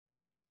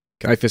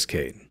Ciaphas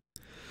Cain.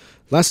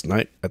 Last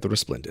Night at the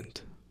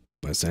Resplendent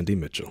by Sandy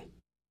Mitchell.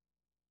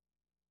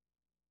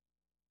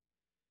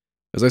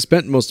 As I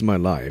spent most of my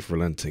life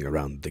relenting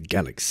around the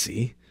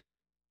galaxy,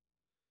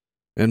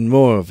 and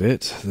more of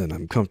it than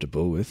I'm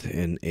comfortable with,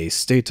 in a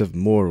state of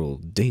moral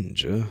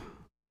danger,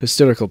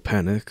 hysterical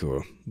panic,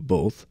 or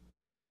both,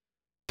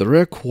 the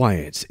rare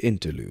quiet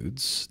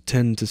interludes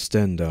tend to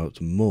stand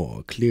out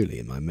more clearly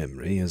in my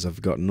memory as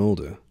I've gotten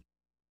older.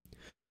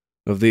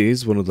 Of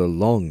these, one of the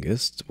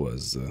longest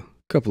was the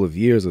couple of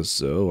years or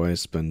so I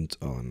spent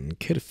on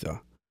Kirtha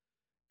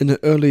in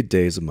the early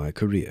days of my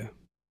career.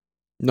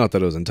 Not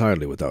that it was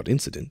entirely without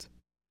incident.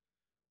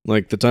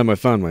 Like the time I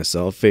found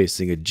myself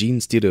facing a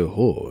Genestealer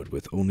horde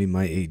with only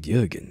my aide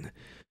Jürgen,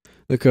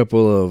 a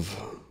couple of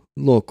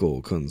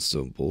local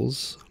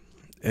constables,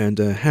 and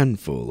a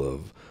handful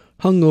of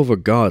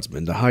hungover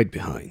guardsmen to hide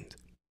behind.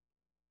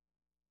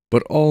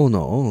 But all in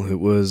all,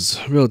 it was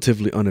a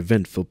relatively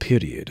uneventful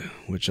period,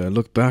 which I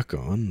look back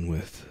on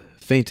with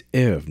a faint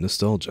air of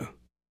nostalgia.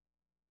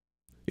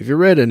 If you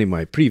read any of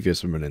my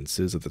previous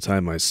reminiscences of the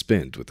time I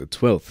spent with the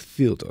 12th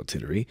Field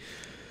Artillery,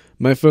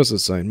 my first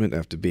assignment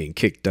after being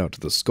kicked out of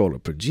the Schola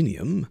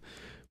Progenium,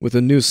 with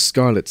a new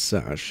scarlet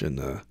sash and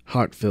a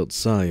heartfelt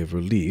sigh of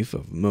relief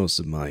of most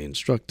of my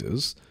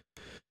instructors,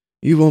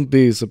 you won't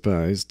be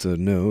surprised to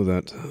know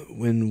that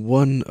when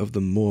one of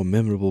the more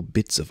memorable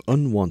bits of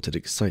unwanted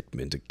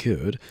excitement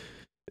occurred,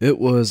 it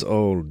was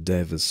all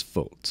Davis'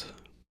 fault.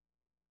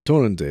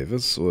 Torrin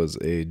Davis was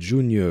a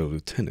junior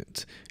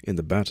lieutenant in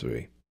the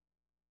battery,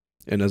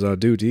 and as our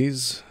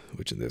duties,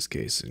 which in this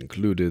case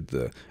included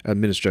the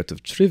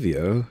administrative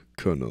trivia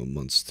Colonel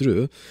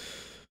Monstreux,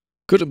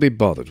 couldn't be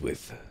bothered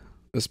with,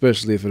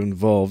 especially if it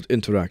involved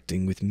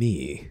interacting with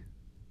me,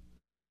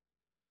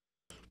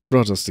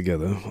 brought us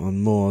together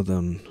on more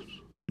than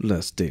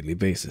less daily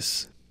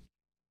basis.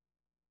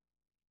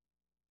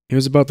 He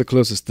was about the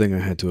closest thing I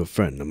had to a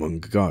friend among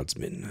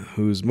guardsmen,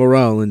 whose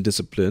morale and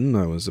discipline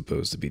I was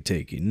supposed to be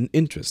taking an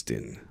interest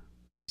in,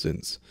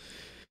 since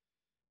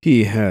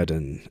he had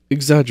an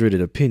exaggerated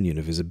opinion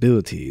of his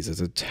abilities as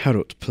a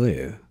tarot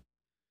player,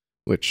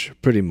 which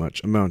pretty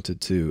much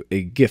amounted to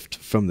a gift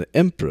from the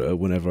Emperor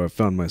whenever I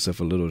found myself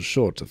a little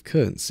short of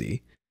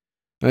currency.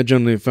 I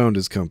generally found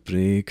his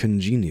company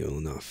congenial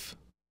enough,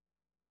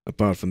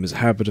 apart from his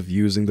habit of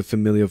using the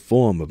familiar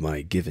form of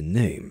my given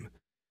name,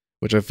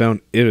 which I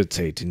found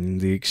irritating in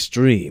the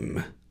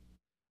extreme,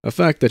 a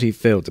fact that he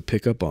failed to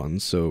pick up on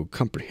so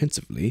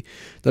comprehensively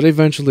that I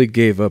eventually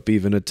gave up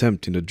even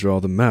attempting to draw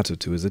the matter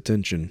to his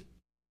attention.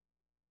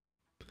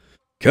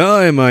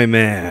 "Kai, my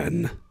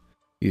man!"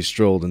 He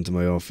strolled into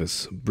my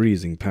office,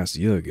 breezing past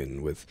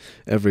Jürgen with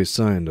every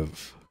sign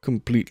of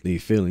completely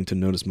failing to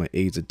notice my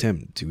aide's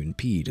attempt to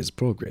impede his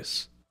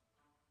progress,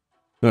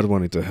 not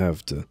wanting to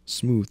have to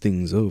smooth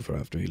things over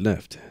after he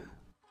left.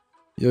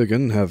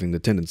 Jürgen having the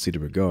tendency to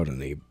regard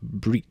any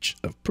breach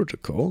of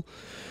protocol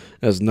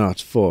as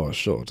not far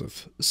short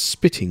of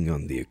spitting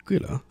on the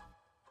Aquila.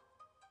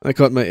 I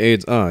caught my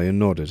aide's eye and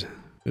nodded,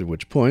 at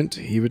which point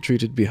he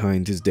retreated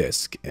behind his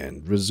desk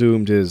and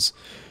resumed his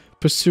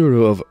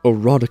pursuit of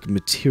erotic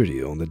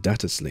material on the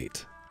data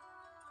slate,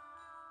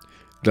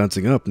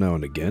 glancing up now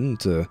and again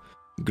to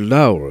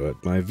glower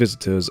at my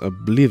visitor's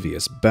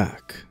oblivious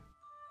back.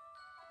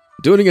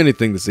 "Doing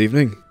anything this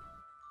evening?"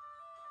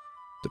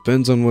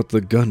 "Depends on what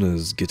the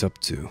gunners get up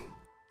to,"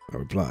 I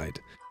replied,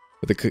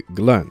 with a quick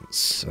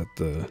glance at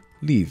the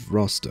leave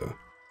roster.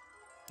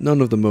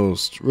 None of the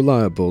most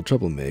reliable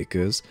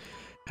troublemakers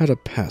had a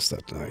pass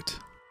that night,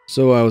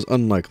 so I was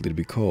unlikely to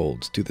be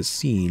called to the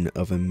scene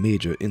of a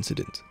major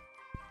incident.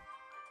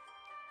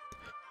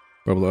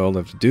 Probably all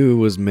I have to do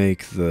was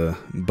make the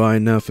by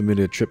now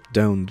familiar trip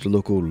down to the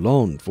local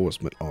law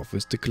enforcement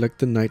office to collect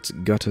the night's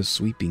gutter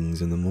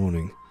sweepings in the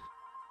morning.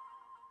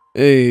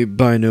 A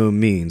by no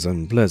means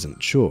unpleasant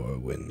chore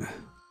when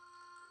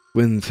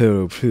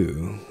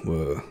Theropu,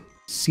 the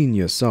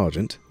senior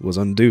sergeant, was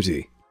on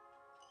duty.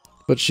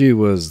 But she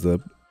was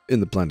in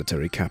the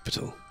planetary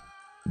capital,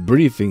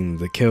 briefing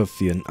the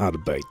Kelfian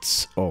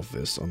Arbeits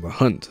office on the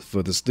hunt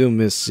for the still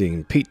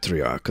missing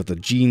patriarch of the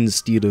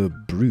Genestealer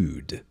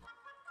brood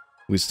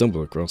we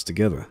stumbled across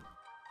together,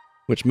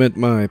 which meant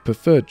my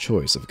preferred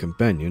choice of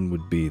companion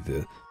would be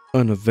the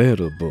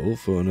unavailable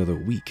for another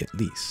week at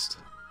least.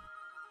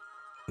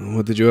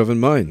 "What did you have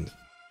in mind?"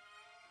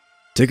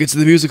 "Tickets to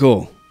the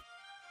musical,"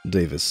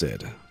 Davis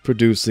said,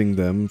 producing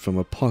them from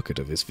a pocket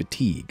of his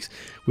fatigues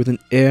with an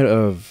air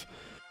of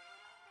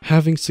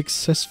having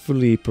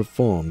successfully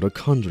performed a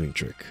conjuring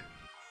trick.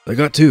 "I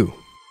got two.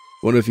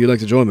 Wonder if you'd like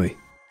to join me."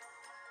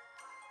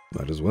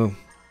 "Might as well,"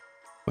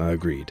 I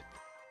agreed.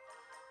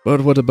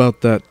 "But what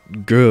about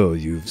that girl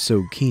you've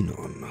so keen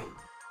on?"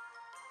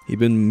 He'd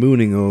been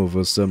mooning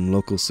over some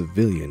local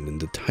civilian in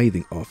the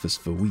tithing office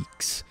for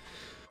weeks,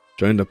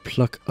 trying to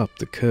pluck up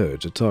the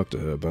courage to talk to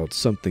her about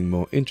something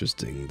more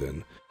interesting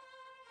than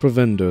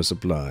provender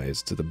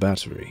supplies to the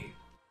battery,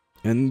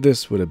 and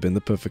this would have been the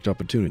perfect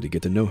opportunity to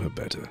get to know her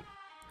better.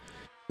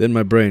 Then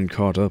my brain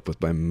caught up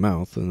with my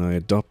mouth, and I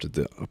adopted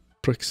the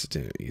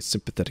approximately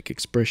sympathetic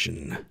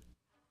expression.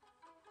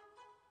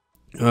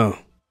 Oh.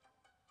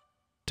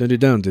 Turned you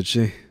down, did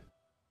she?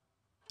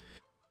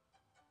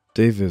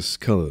 Davis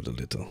colored a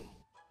little.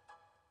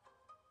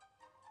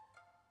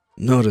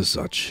 Not as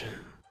such,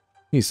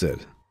 he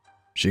said.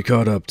 She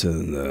caught up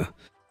to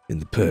in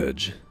the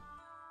purge.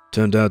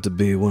 Turned out to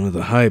be one of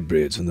the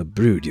hybrids from the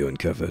brood you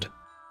uncovered.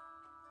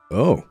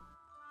 Oh,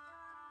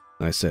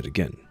 I said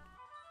again,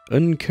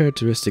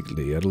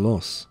 uncharacteristically at a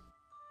loss.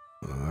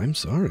 I'm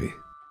sorry.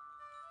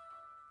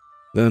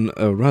 Then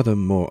a rather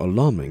more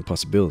alarming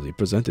possibility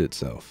presented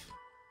itself.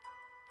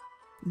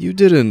 You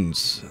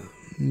didn't,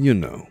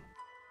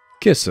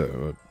 kiss her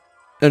or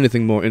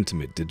anything more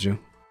intimate, did you?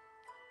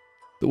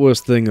 The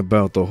worst thing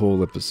about the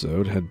whole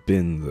episode had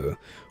been the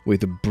way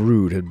the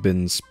brood had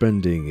been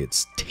spending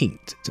its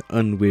taint to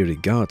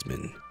unweary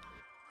guardsmen,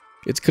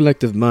 its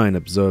collective mind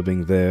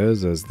absorbing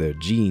theirs as their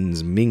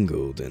genes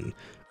mingled and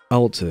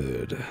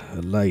altered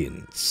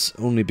alliance,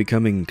 only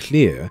becoming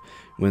clear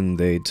when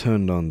they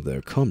turned on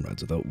their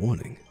comrades without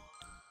warning.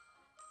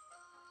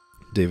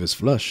 Davis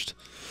flushed.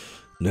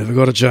 Never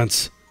got a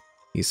chance,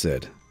 he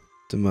said,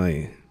 to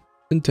my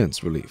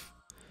intense relief.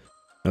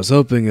 I was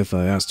hoping if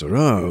I asked her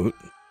out...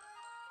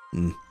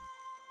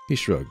 He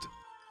shrugged.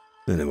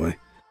 Anyway,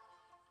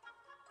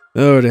 I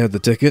already had the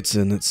tickets,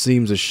 and it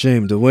seems a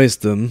shame to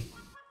waste them.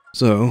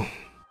 So,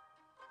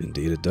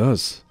 indeed it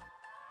does,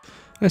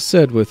 I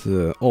said with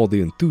all the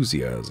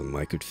enthusiasm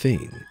I could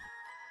feign.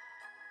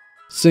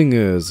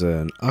 Singers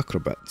and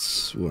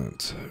acrobats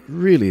weren't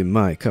really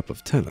my cup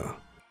of tenor,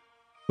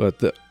 but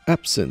the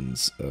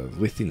absence of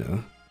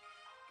withinna,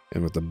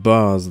 and with the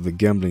bars of the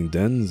gambling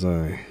dens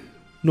I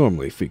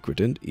normally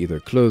frequented, either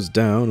closed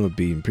down or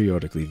being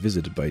periodically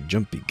visited by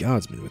jumpy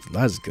guardsmen with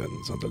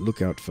lasguns on the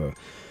lookout for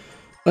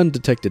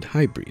undetected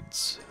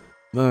hybrids,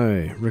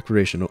 my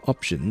recreational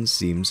options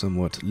seemed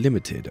somewhat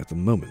limited at the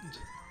moment.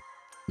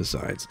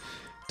 Besides,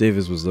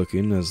 Davis was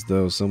looking as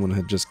though someone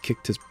had just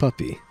kicked his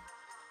puppy,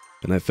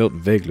 and I felt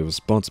vaguely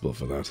responsible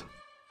for that.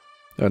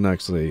 I hadn't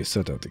actually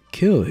set out to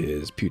kill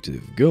his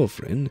putative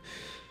girlfriend,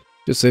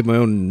 just save my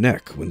own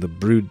neck when the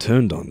brood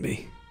turned on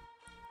me.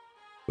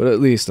 What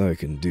at least I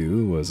can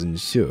do was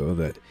ensure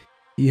that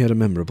he had a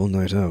memorable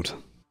night out,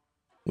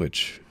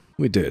 which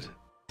we did,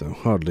 though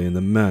hardly in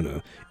the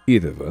manner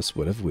either of us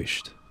would have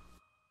wished.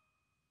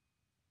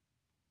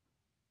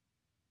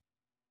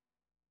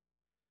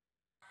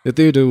 The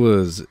theater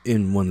was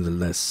in one of the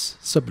less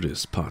suburban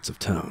parts of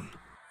town,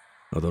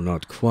 although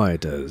not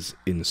quite as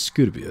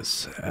inscrutable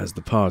as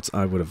the parts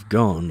I would have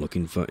gone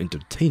looking for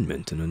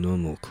entertainment in a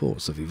normal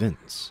course of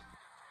events.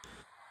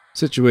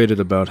 Situated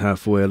about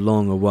halfway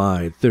along a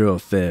wide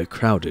thoroughfare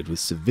crowded with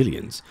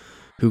civilians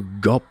who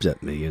gawped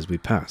at me as we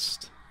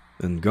passed,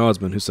 and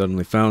guardsmen who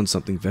suddenly found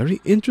something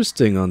very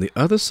interesting on the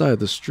other side of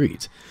the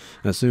street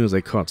as soon as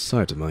they caught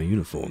sight of my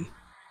uniform.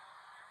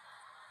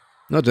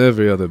 Not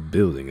every other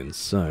building in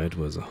sight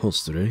was a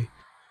hostelry,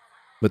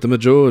 but the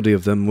majority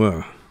of them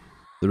were,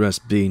 the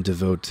rest being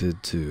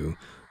devoted to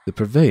the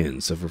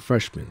purveyance of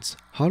refreshments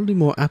hardly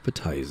more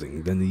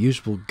appetizing than the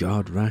usual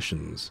guard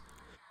rations,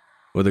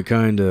 or the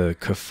kind of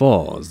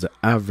kerfuffles the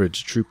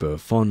average trooper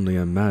fondly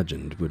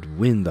imagined would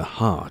win the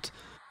heart,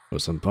 or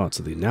some parts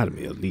of the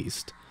anatomy at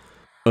least,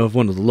 of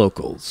one of the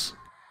locals.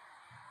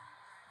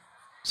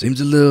 Seems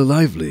a little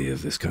lively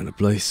of this kind of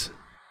place,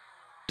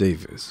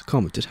 Davis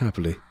commented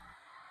happily,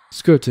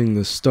 skirting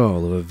the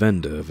stall of a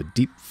vendor of a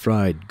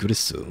deep-fried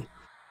gristle,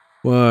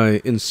 while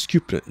I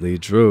inscrutably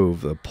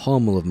drove the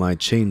pommel of my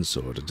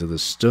chainsword into the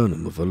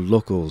sternum of a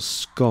local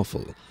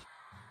scoffle,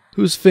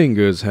 whose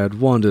fingers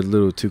had wandered a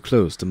little too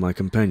close to my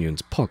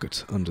companion's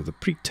pocket under the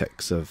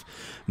pretext of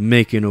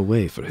making a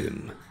way for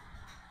him.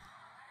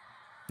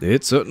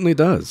 It certainly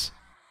does,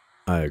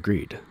 I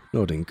agreed,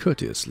 nodding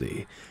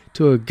courteously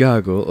to a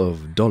gaggle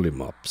of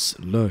dollymops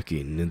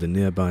lurking in the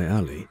nearby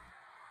alley,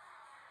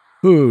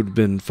 who'd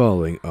been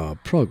following our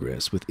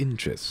progress with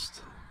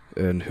interest,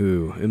 and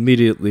who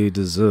immediately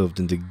dissolved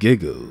into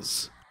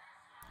giggles.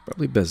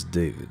 Probably best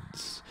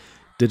David's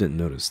didn't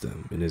notice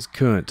them in his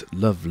current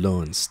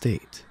lovelorn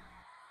state.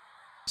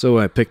 So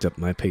I picked up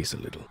my pace a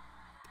little,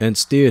 and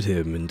steered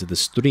him into the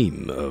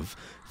stream of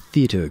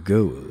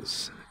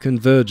theater-goers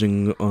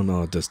converging on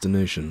our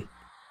destination.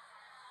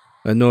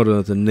 I nodded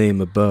at the name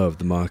above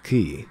the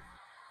marquee,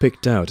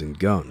 picked out in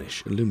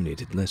garnish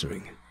illuminated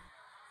lettering.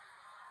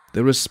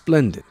 The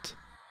Resplendent.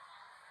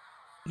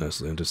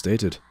 Nicely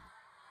understated.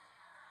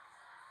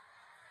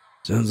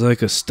 Sounds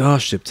like a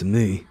starship to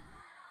me,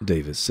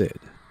 Davis said.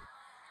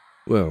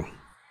 Well,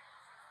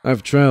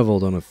 I've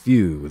traveled on a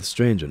few with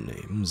stranger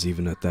names,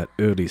 even at that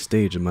early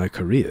stage of my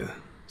career,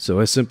 so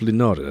I simply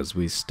nodded as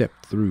we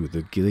stepped through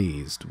the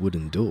glazed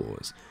wooden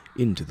doors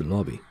into the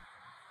lobby.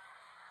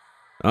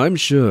 I'm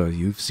sure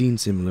you've seen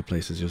similar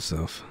places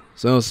yourself,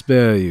 so I'll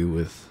spare you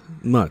with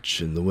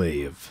much in the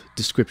way of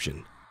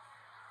description.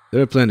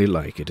 There are plenty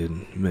like it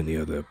in many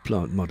other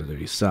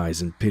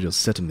moderate-sized imperial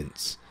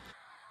settlements,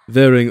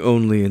 varying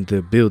only in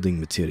their building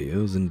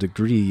materials and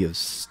degree of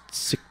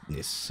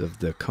sickness of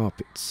their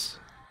carpets.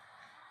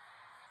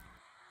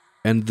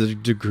 And the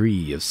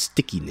degree of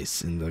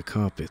stickiness in the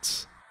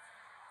carpets.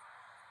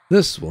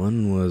 This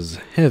one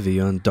was heavy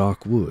on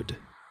dark wood,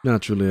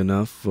 naturally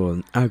enough for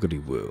an agony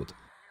world,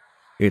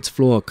 its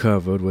floor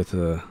covered with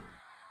a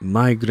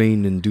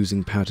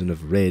migraine-inducing pattern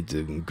of red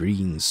and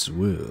green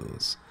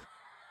swirls,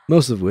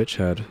 most of which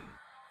had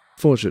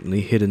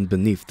fortunately hidden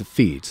beneath the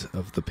feet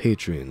of the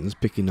patrons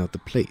picking out the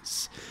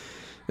place,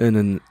 and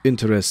an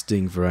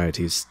interesting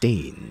variety of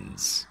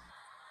stains,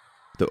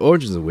 the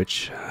origins of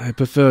which I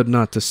preferred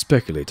not to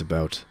speculate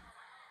about.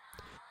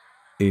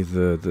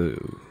 Either the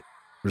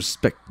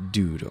respect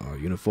due to our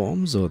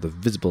uniforms or the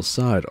visible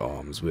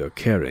sidearms we are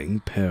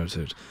carrying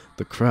parroted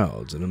the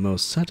crowds in a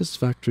most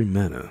satisfactory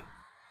manner.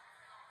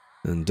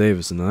 And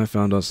Davis and I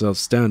found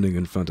ourselves standing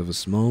in front of a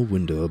small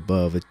window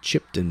above a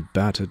chipped and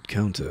battered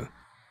counter,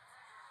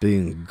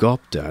 being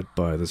gawped at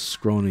by the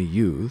scrawny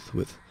youth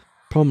with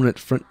prominent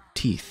front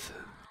teeth,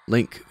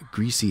 lank,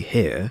 greasy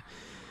hair,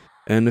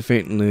 and a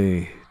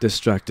faintly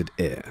distracted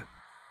air.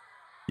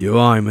 "You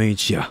I'm,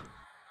 ain't ya?"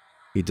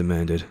 he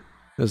demanded,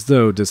 as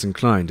though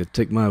disinclined to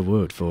take my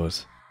word for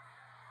it.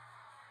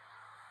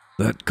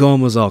 "That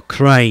Commissar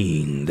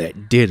Crane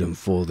that did 'em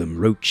for them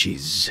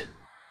roaches."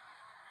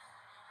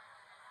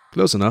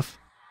 "Close enough,"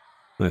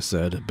 I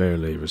said,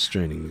 barely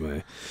restraining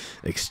my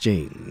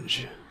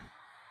exchange.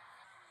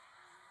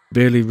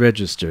 Barely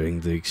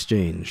registering the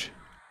exchange.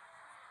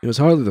 It was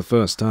hardly the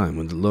first time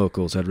when the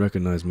locals had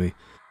recognized me,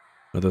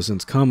 although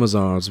since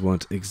commissars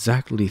weren't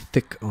exactly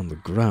thick on the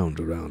ground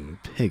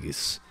around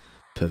Pegas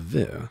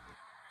Pavir,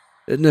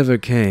 it never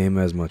came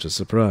as much a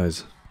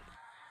surprise.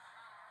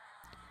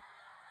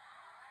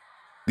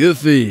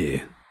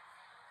 "Goofy!"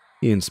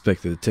 He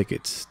inspected the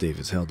tickets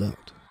Davis held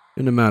out,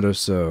 in a manner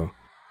so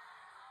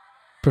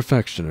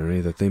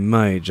perfectionary that they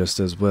might just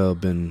as well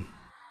been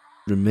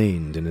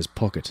remained in his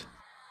pocket,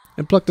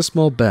 and plucked a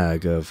small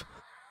bag of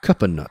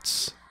cuppa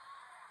nuts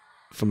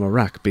from a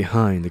rack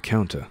behind the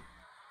counter.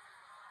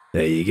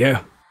 "There you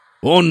go.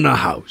 On the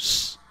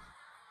house."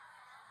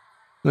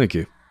 "Thank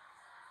you,"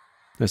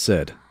 I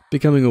said,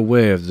 becoming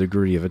aware of the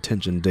degree of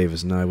attention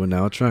Davis and I were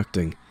now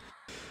attracting,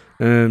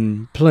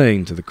 and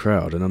playing to the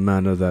crowd in a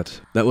manner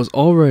that was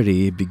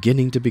already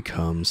beginning to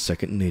become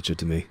second nature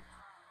to me.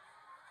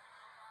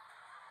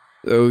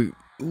 Though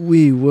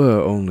we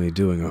were only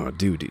doing our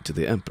duty to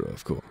the Emperor,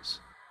 of course.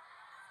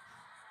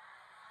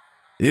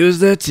 "It was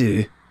that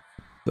too?"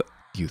 the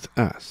youth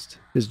asked,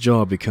 his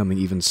jaw becoming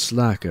even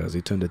slacker as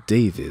he turned to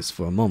Davis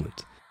for a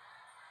moment,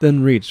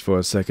 then reached for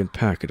a second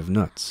packet of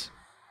nuts.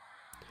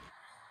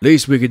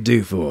 "Least we could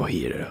do for a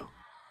hero."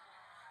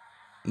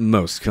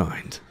 "Most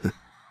kind,"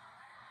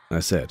 I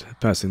said,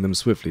 passing them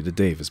swiftly to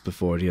Davis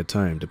before he had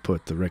time to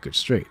put the record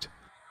straight,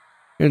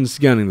 and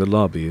scanning the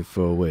lobby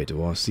for a way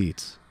to our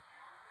seats.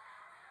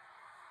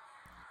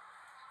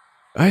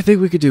 "I think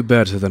we could do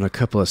better than a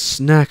couple of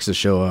snacks to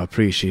show our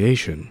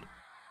appreciation."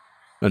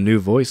 A new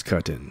voice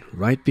cut in,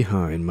 right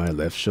behind my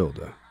left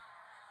shoulder.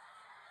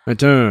 I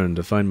turned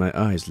to find my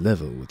eyes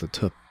level with the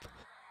tip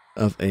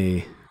of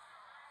a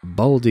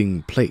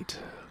balding plate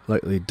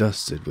lightly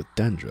dusted with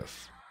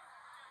dandruff,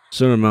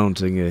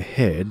 surmounting a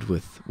head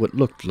with what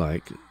looked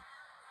like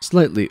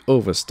slightly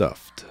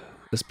overstuffed,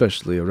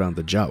 especially around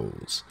the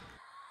jowls,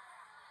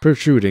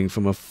 protruding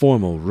from a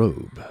formal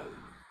robe,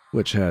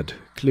 which had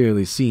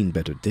clearly seen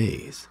better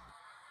days,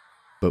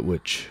 but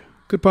which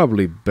could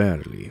probably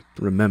barely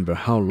remember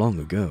how long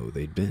ago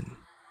they'd been.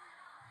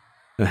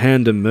 A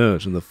hand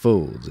emerged from the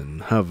folds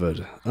and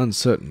hovered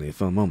uncertainly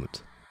for a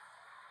moment,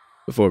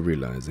 before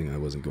realizing I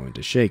wasn't going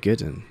to shake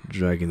it and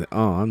dragging the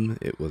arm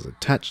it was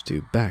attached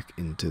to back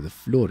into the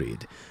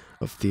florid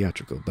of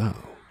theatrical bow.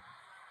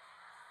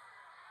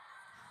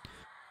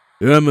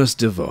 "Hermes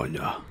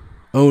Devonia,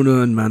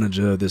 owner and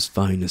manager of this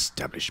fine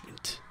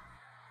establishment."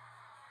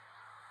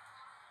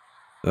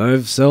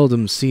 "I've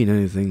seldom seen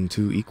anything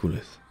to equal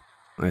it,"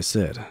 I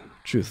said,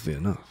 truthfully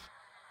enough.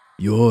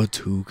 "You're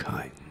too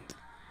kind,"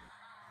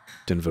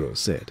 Denvero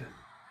said,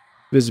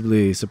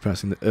 visibly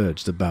suppressing the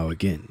urge to bow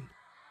again.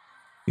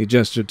 He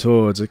gestured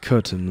towards a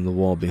curtain in the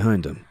wall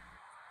behind him.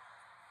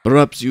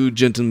 "Perhaps you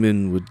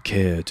gentlemen would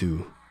care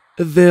to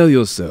avail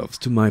yourselves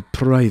to my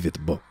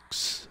private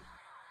box.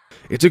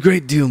 It's a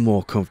great deal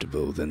more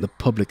comfortable than the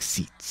public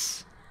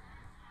seats."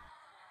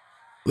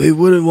 "We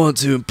wouldn't want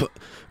to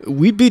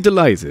We'd be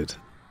delighted,"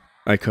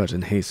 I cut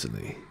in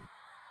hastily,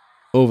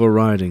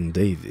 overriding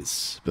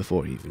Davis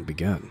before he even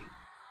began.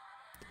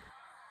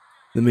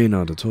 The main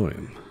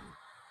auditorium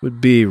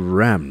would be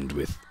rammed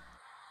with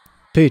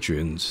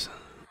patrons,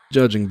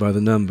 judging by the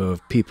number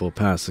of people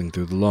passing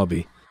through the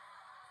lobby,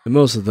 and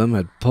most of them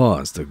had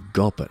paused to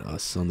gulp at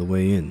us on the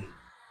way in.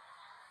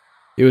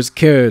 It was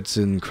carrots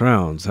and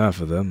crowns,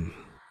 half of them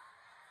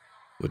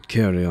would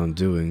carry on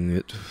doing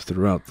it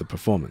throughout the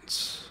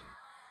performance.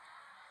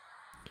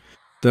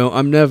 Though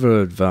I'm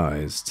never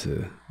advised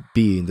to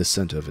be in the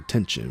center of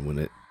attention when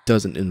it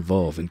doesn't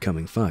involve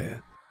incoming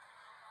fire,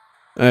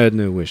 I had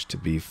no wish to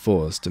be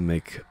forced to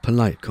make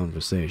polite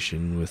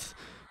conversation with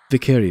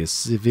vicarious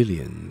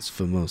civilians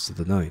for most of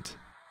the night.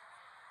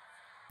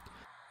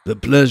 "The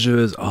pleasure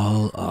is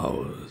all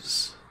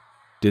ours,"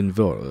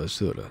 Denvero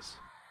assured us,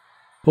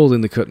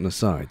 holding the curtain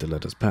aside to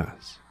let us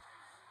pass.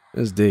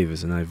 As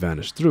Davis and I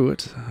vanished through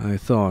it, I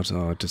thought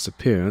our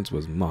disappearance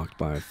was marked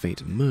by a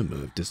faint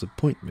murmur of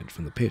disappointment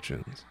from the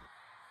patrons,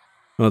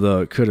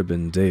 although it could have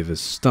been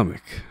Davis'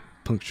 stomach,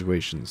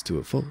 punctuations to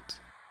a fault.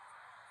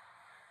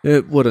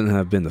 It wouldn't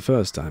have been the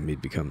first time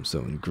he'd become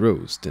so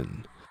engrossed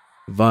in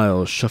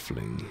vile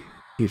shuffling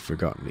he'd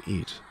forgotten to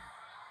eat.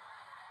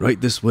 "Right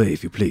this way,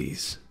 if you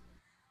please."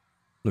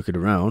 Looking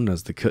around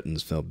as the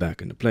curtains fell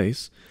back into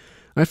place,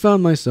 I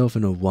found myself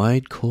in a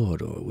wide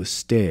corridor with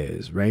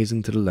stairs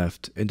rising to the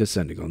left and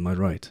descending on my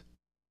right,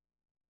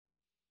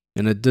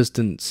 and a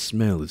distant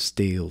smell of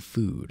stale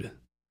food,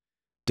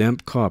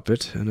 damp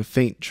carpet, and a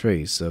faint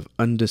trace of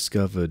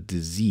undiscovered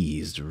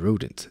diseased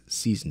rodent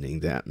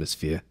seasoning the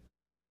atmosphere.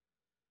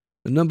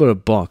 A number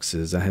of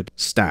boxes I had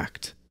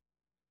stacked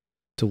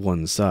to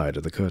one side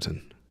of the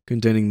curtain,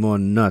 containing more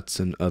nuts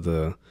and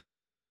other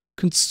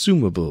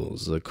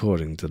consumables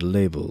according to the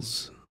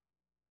labels.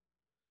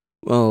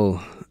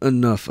 While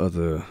enough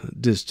other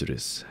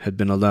distress had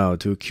been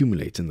allowed to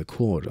accumulate in the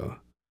corridor,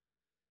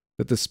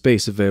 that the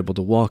space available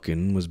to walk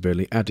in was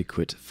barely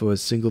adequate for a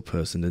single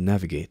person to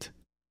navigate.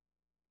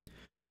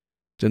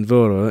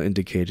 Denvora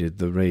indicated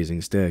the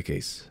raising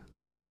staircase.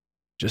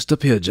 "Just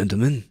up here,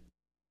 gentlemen,"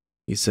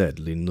 he said,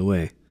 leading the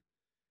way.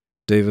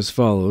 Davis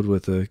followed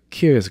with a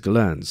curious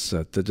glance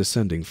at the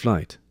descending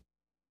flight.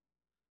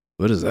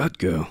 "Where does that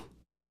go?"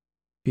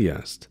 he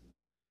asked.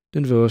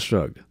 Denvora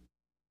shrugged.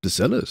 "The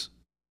cellars,"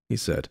 he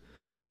said.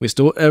 "We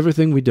store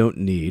everything we don't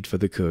need for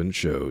the current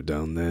show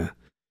down there,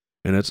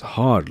 and it's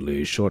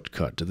hardly a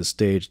shortcut to the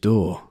stage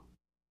door."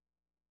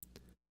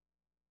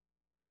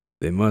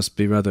 "They must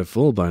be rather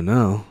full by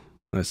now,"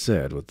 I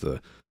said, with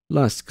a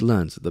last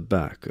glance at the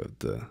back of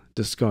the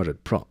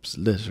discarded props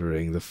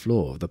littering the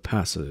floor of the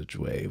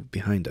passageway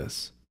behind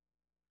us.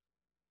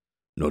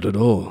 "Not at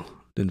all,"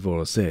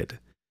 Denvora said,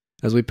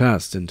 as we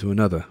passed into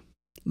another,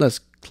 less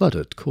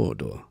cluttered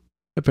corridor,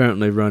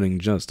 apparently running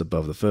just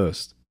above the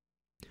first.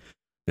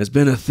 "There's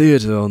been a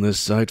theater on this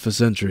site for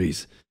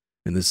centuries,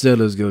 and the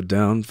cellars go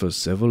down for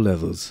several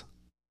levels."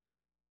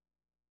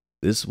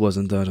 This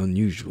wasn't that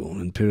unusual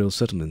in imperial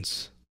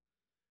settlements,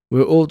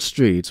 where old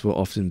streets were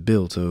often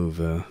built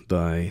over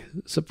by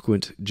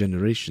subsequent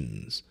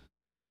generations.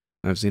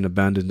 I've seen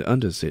abandoned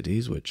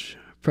undercities which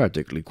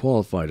practically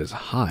qualified as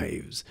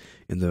hives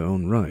in their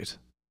own right,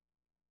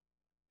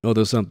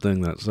 although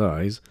something that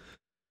size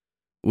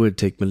would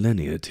take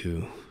millennia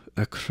to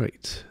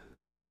accrete.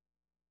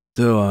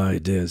 Though I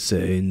dare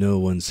say no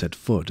one set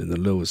foot in the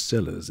lowest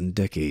cellars in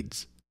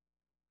decades.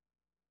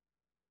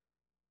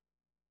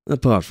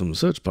 "Apart from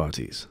search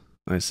parties,"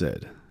 I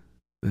said,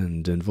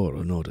 and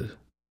Denvora nodded.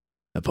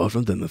 "Apart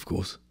from them, of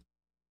course."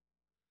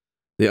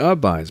 The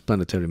Arbi's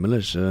planetary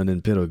militia and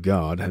Imperial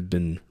Guard had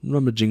been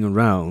rummaging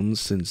around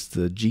since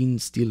the Gene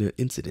Stealer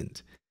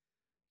incident,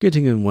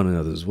 getting in one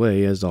another's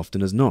way as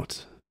often as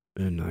not,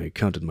 and I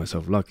counted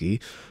myself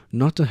lucky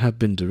not to have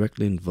been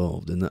directly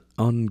involved in the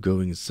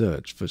ongoing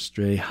search for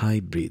stray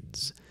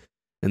hybrids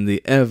and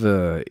the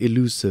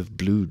ever-elusive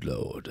Blood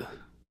Lord.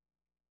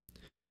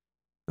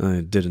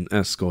 I didn't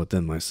escort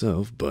them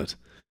myself, but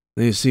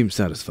they seemed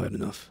satisfied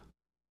enough.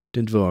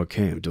 Denvora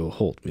came to a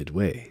halt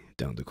midway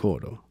down the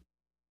corridor.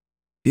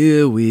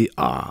 "Here we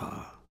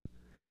are."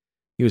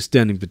 He was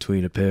standing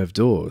between a pair of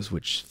doors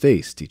which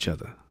faced each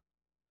other.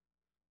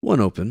 One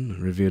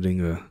open,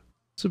 revealing a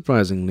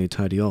surprisingly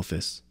tidy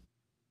office.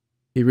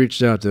 He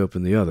reached out to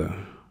open the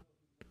other,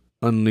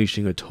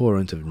 unleashing a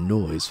torrent of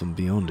noise from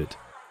beyond it,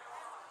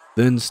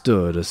 then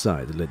stood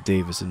aside to let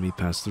Davis and me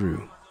pass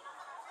through.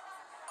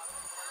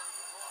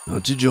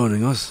 "Aren't you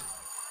joining us?"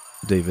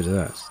 David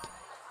asked,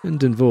 and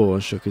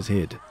Denvora shook his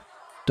head,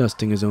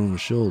 dusting his own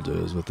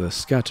shoulders with a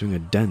scattering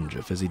of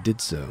dandruff as he did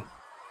so.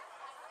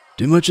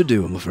 "Too much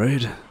ado, I'm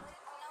afraid."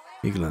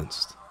 He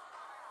glanced,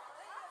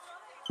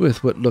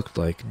 with what looked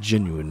like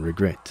genuine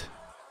regret,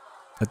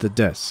 at the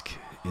desk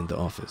in the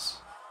office.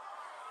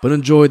 "But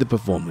enjoy the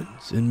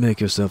performance and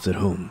make yourselves at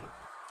home.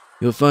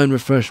 You'll find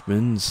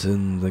refreshments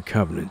in the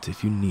cabinet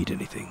if you need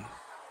anything.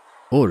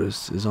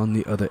 Fortis is on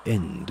the other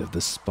end of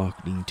the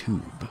sparkling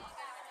tube."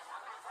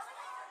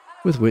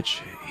 With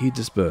which he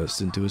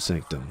dispersed into his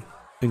sanctum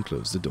and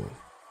closed the door.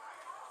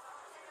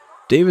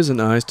 Davis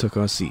and I took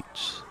our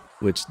seats,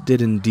 which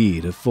did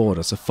indeed afford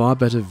us a far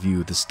better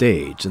view of the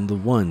stage than the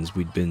ones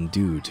we'd been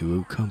due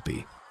to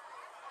Ucampi.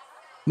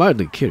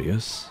 Mildly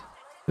curious,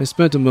 I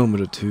spent a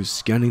moment or two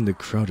scanning the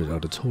crowded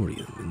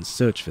auditorium in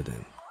search for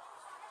them,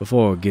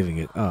 before giving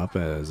it up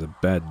as a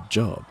bad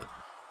job,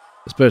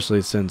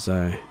 especially since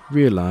I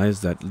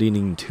realized that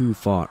leaning too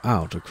far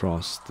out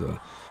across the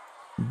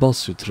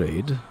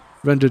balustrade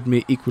rendered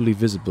me equally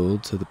visible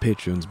to the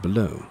patrons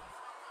below,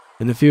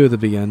 and a few of them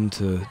began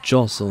to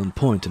jostle and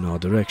point in our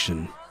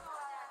direction.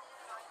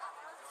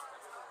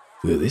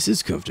 "Well, this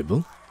is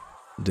comfortable,"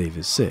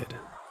 Davis said,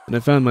 and I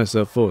found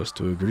myself forced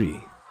to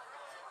agree.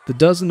 The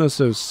dozen or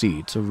so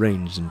seats,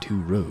 arranged in 2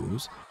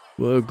 rows,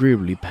 were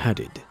agreeably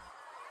padded,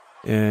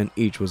 and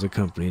each was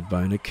accompanied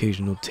by an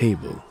occasional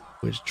table,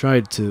 which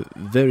tried to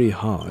very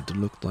hard to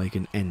look like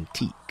an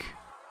antique,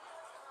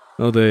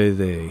 although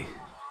they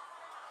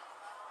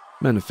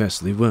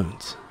manifestly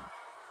weren't.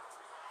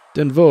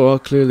 Denvor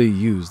clearly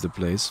used the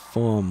place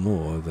far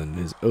more than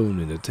his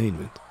own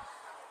entertainment,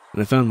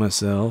 and I found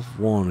myself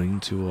warning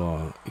to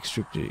our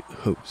eccentric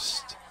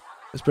host,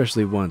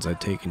 especially once I'd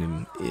taken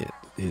him at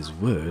his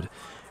word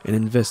and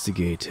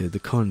investigated the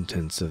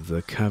contents of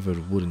the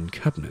carved wooden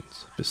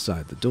cabinet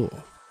beside the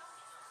door.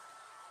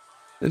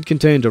 It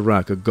contained a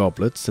rack of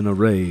goblets and an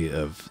array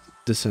of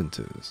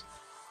decanters,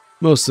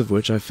 most of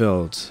which I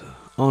felt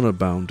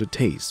honor-bound to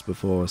taste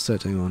before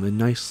setting on a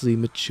nicely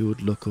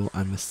matured local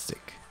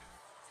anesthetic.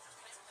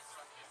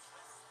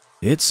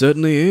 "It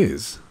certainly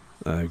is,"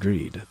 I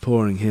agreed,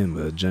 pouring him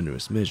a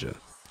generous measure,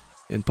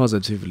 and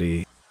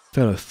positively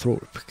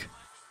philanthropic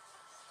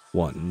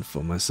one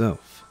for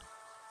myself.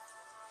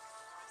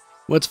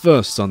 "What's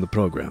first on the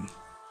program?"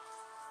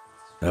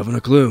 "Haven't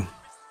a clue,"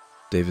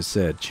 Davis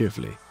said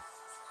cheerfully,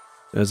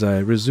 as I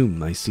resumed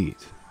my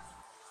seat.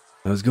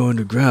 "I was going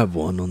to grab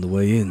one on the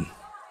way in."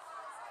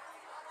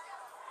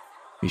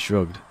 He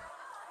shrugged.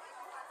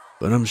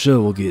 "But I'm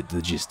sure we'll get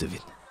the gist of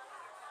it."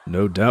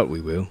 "No doubt we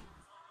will,"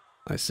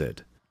 I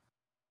said,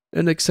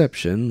 an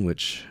exception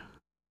which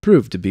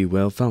proved to be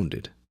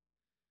well-founded.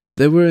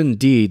 There were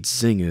indeed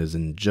singers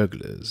and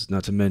jugglers,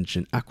 not to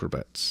mention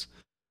acrobats,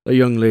 a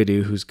young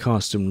lady whose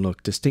costume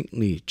looked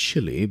distinctly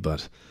chilly,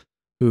 but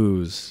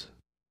whose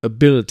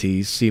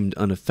abilities seemed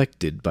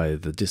unaffected by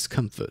the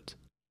discomfort,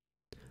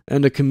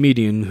 and a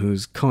comedian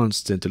whose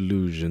constant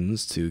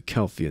allusions to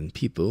Calfian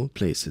people,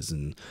 places,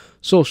 and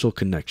social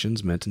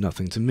connections meant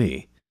nothing to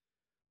me,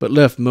 but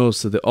left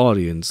most of the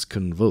audience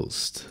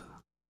convulsed.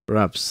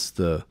 Perhaps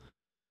the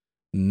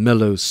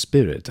mellow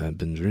spirit I'd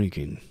been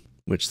drinking,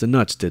 which the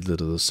nuts did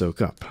little to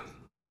soak up,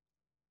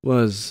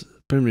 was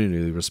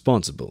permanently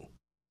responsible.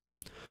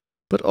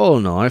 But all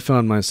in all, I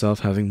found myself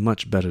having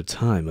much better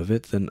time of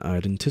it than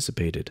I'd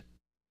anticipated.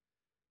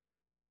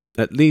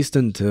 At least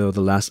until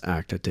the last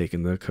act had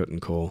taken their curtain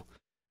call,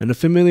 and a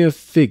familiar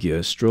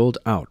figure strolled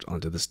out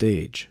onto the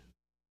stage.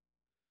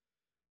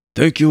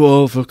 "Thank you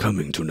all for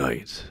coming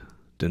tonight,"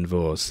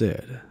 Denvor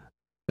said,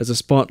 as a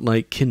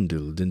spotlight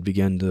kindled and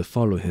began to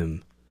follow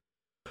him.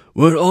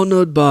 "We're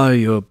honored by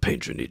your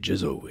patronage,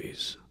 as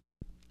always."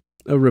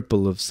 A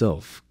ripple of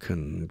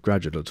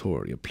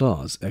self-congratulatory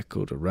applause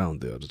echoed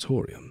around the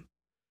auditorium.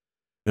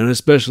 "And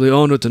especially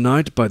honored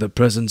tonight by the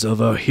presence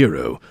of our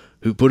hero,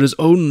 who put his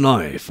own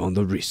life on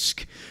the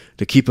risk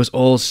to keep us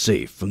all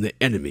safe from the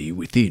enemy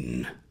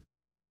within."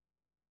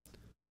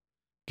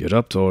 "Get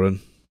up, Torin,"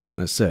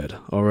 I said,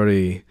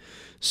 already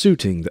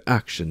suiting the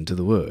action to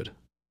the word.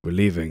 "We're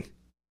leaving."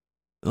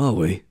 "Are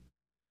we?"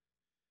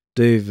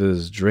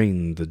 Davis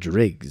drained the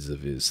dregs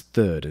of his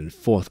third and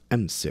fourth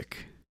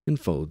amsic and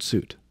followed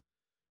suit,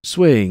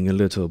 swaying a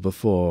little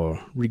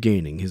before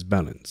regaining his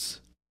balance.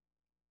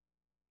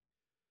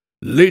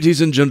 "Ladies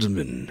and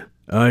gentlemen,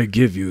 I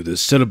give you the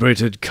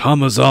celebrated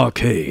Ciaphas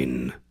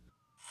Cain."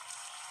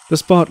 The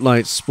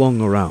spotlight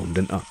swung around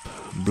and up,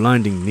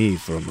 blinding me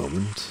for a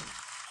moment,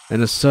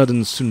 and a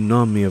sudden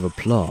tsunami of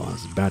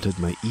applause battered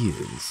my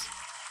ears.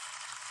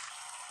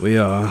 "We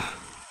are,"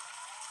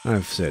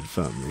 I've said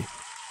firmly,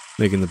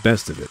 making the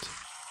best of it,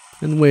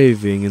 and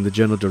waving in the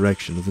general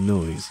direction of the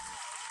noise,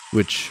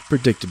 which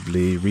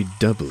predictably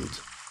redoubled.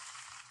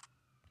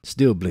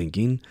 Still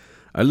blinking,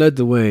 I led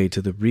the way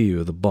to the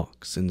rear of the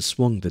box and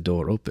swung the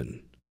door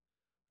open.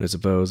 I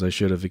suppose I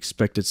should have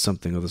expected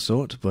something of the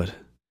sort, but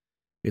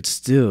it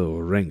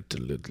still ranked a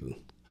little.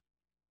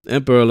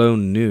 Emperor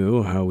alone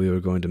knew how we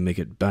were going to make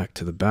it back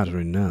to the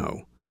battery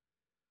now.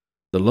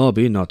 The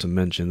lobby, not to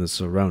mention the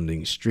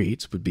surrounding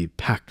streets, would be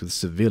packed with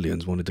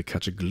civilians wanting to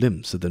catch a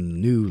glimpse of the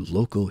new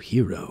local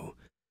hero,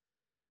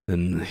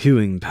 and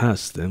hewing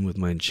past them with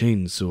my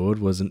chainsword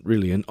wasn't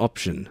really an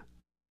option.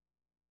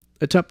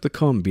 I tapped the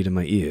comm bead in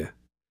my ear.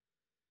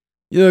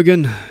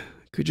 "Jürgen,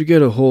 could you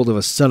get a hold of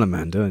a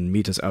salamander and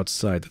meet us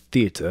outside the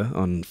theater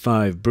on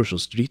 5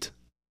 Brussels Street?"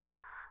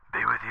 "Be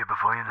with you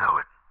before you know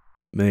it."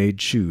 Maid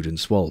chewed and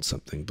swallowed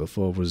something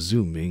before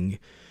resuming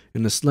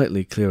in a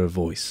slightly clearer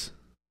voice.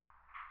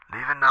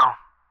 "Leaving now."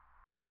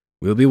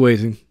 "We'll be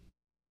waiting,"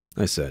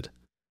 I said,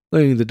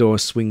 letting the door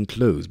swing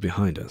closed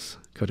behind us,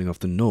 cutting off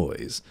the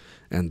noise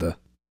and the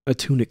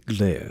atunic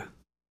glare.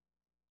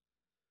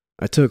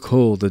 I took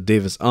hold of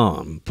Davis'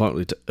 arm,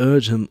 partly to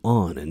urge him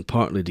on and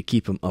partly to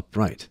keep him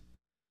upright.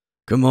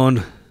 "Come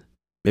on,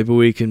 maybe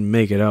we can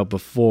make it out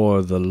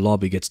before the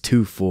lobby gets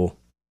too full."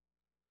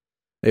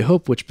 A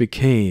hope which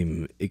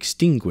became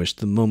extinguished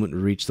the moment we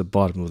reached the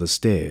bottom of the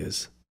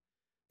stairs.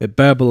 A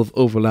babble of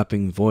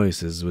overlapping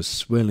voices was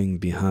swelling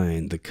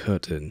behind the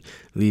curtain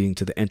leading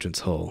to the entrance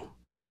hall,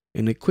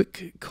 and a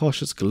quick,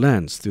 cautious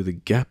glance through the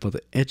gap of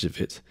the edge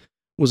of it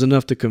was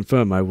enough to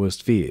confirm my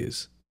worst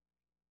fears.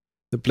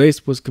 The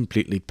place was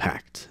completely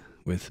packed,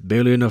 with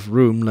barely enough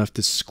room left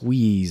to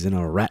squeeze in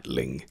a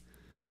rattling.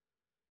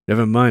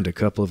 Never mind a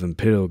couple of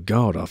Imperial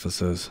Guard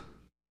officers.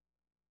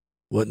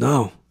 "What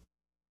now?"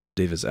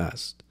 Davis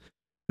asked,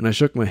 and I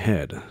shook my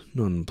head,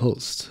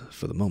 nonplussed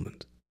for the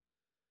moment.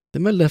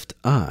 Then my left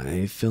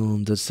eye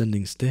filmed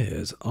ascending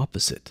stairs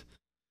opposite,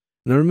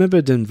 and I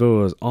remembered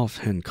Denvora's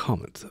offhand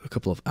comment a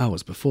couple of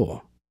hours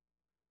before.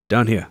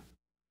 "Down here,"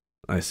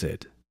 I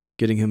said,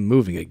 getting him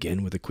moving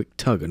again with a quick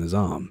tug on his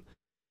arm,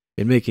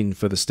 and making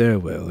for the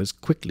stairwell as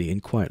quickly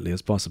and quietly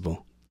as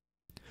possible.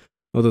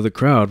 Although the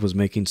crowd was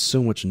making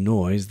so much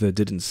noise, there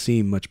didn't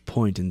seem much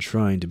point in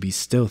trying to be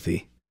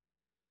stealthy.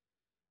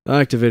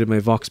 I activated my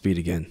Vox speed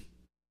again.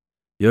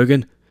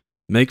 "Jurgen,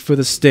 make for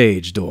the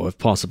stage door if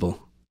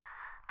possible."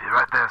 Be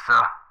right there,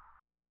 sir.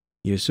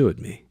 He assured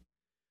me.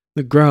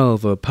 The growl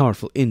of a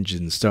powerful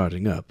engine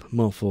starting up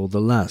muffled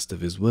the last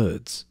of his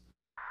words.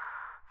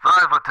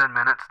 5 or 10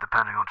 minutes,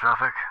 depending on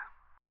traffic.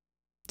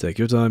 "Take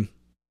your time,"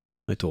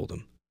 I told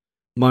him,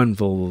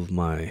 mindful of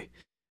my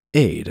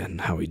aide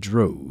and how he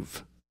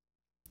drove,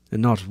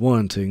 and not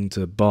wanting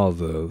to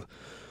bother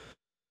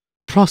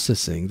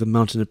processing the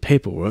mountain of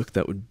paperwork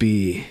that would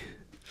be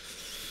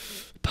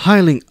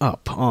piling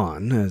up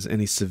on as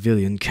any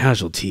civilian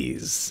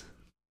casualties.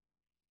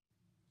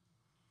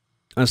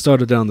 I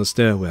started down the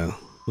stairwell,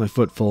 my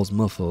footfalls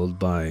muffled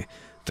by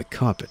the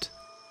carpet,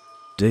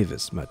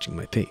 Davis matching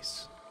my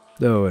pace,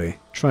 though a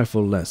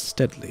trifle less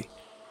steadily.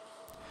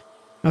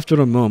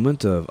 After a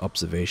moment of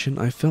observation,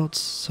 I felt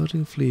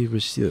suddenly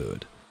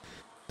reassured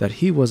that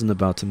he wasn't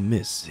about to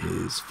miss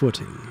his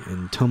footing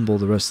and tumble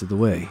the rest of the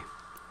way,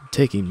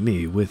 taking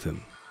me with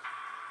him,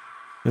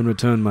 and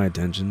returned my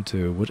attention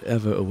to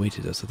whatever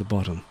awaited us at the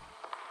bottom.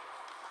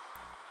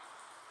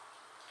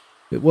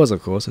 It was,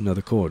 of course,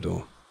 another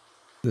corridor,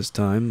 this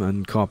time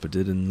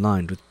uncarpeted and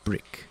lined with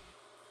brick,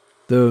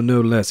 though no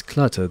less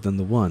cluttered than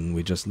the one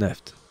we just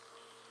left,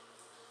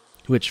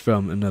 which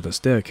from another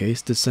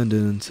staircase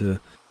descended into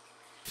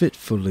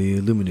fitfully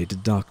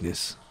illuminated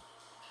darkness.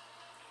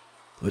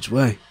 "Which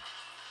way?"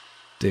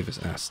 Davis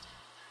asked.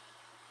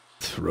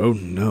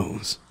 "Throne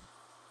knows,"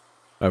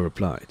 I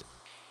replied.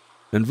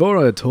 And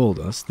Vora had told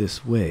us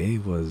this way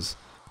was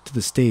to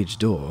the stage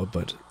door,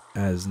 but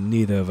as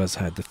neither of us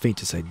had the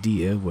faintest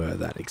idea where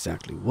that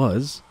exactly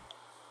was,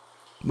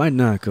 my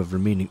knack of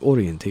remaining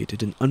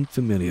orientated in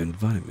unfamiliar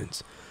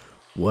environments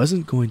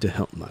wasn't going to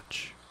help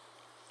much.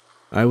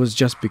 I was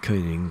just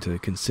beginning to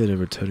consider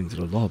returning to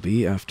the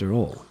lobby after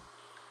all,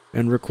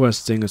 and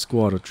requesting a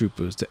squad of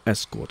troopers to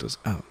escort us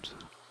out,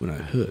 when I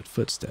heard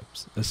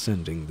footsteps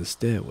ascending the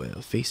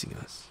stairwell facing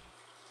us.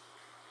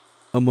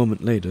 A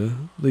moment later,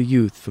 the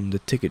youth from the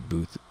ticket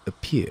booth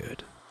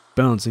appeared,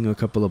 bouncing a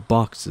couple of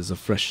boxes of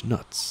fresh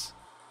nuts,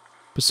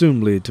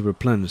 presumably to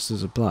replenish the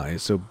supply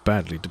so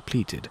badly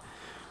depleted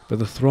by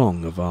the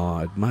throng of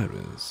our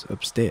admirers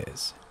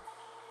upstairs.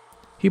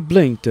 He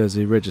blinked as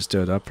he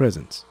registered our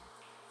presence.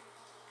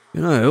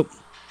 "Can I help?"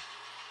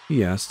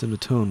 he asked in a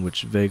tone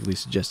which vaguely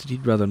suggested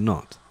he'd rather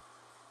not.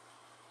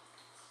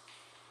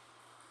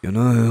 "Can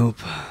I help?"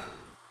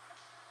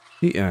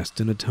 he asked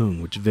in a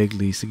tone which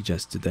vaguely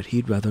suggested that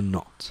he'd rather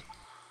not,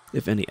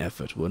 if any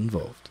effort were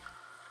involved.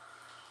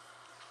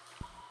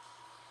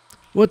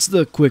 "What's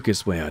the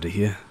quickest way out of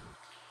here?"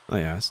 I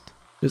asked,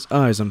 his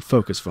eyes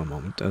unfocused for a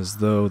moment, as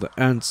though the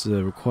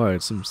answer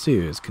required some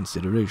serious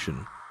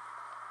consideration.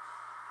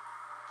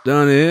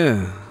 "Down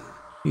here,"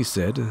 he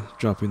said,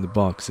 dropping the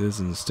boxes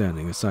and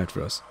standing aside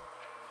for us.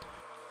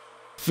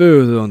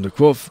 "Further on the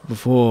quaff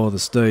before the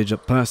stage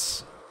up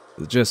past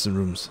the dressing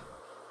rooms.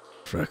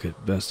 Frack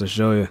it, best I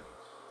show you.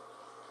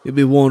 You'll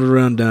be wandering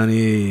around down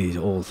here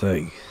all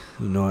thing,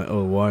 the night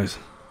otherwise."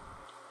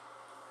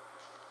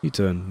 He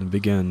turned and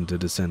began to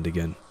descend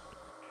again,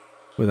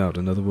 without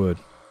another word.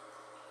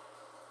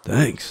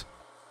 "Thanks,"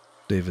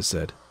 Davis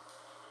said.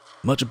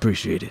 "Much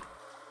appreciated."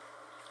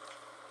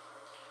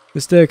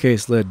 The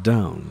staircase led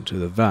down to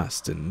the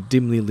vast and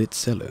dimly lit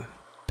cellar,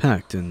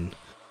 packed in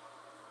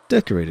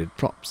decorated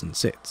props and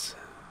sets,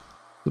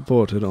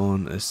 supported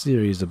on a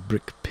series of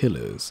brick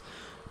pillars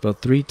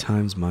about 3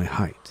 times my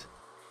height,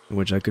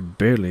 which I could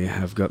barely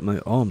have got my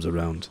arms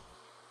around.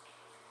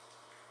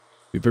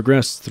 We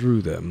progressed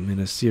through them in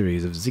a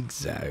series of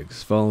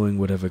zigzags, following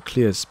whatever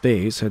clear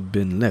space had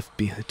been left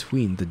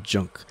between the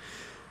junk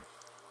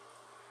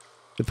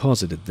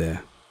deposited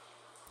there,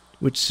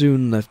 which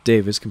soon left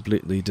Davis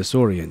completely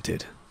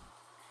disoriented.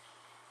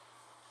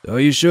 "Are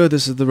you sure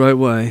this is the right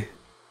way?"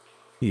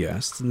 he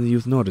asked, and the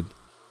youth nodded.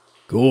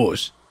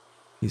 "Course,"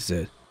 he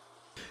said.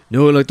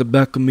 "Know it like the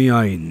back of me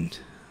hand.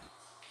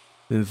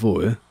 And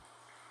for you."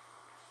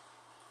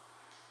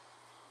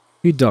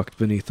 We ducked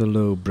beneath a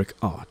low brick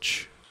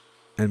arch,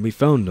 and we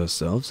found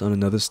ourselves on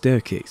another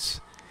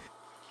staircase,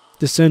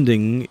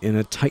 descending in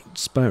a tight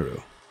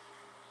spiral.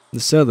 The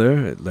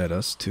cellar it led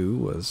us to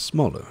was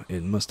smaller.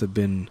 It must have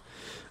been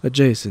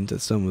adjacent to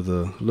some of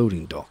the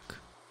loading dock,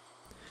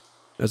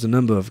 as a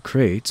number of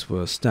crates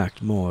were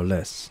stacked more or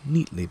less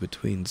neatly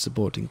between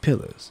supporting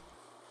pillars.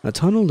 A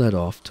tunnel led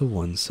off to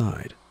one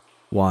side,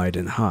 wide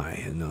and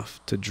high enough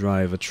to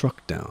drive a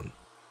truck down,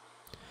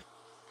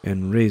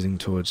 and raising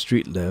toward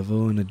street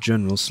level in a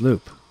general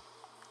slope.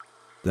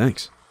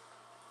 "Thanks,"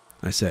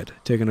 I said,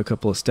 taking a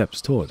couple of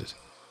steps toward it.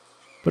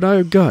 But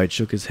our guide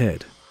shook his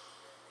head.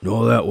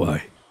 "No that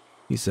way,"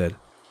 he said.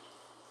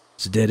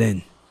 "It's a dead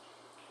end."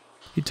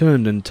 He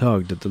turned and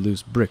tugged at the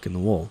loose brick in the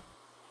wall.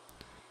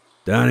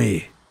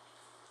 "Danny!"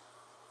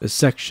 A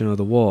section of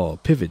the wall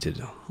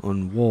pivoted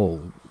on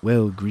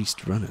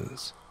well-greased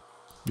runners,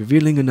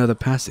 revealing another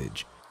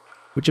passage,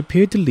 which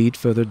appeared to lead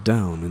further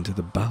down into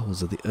the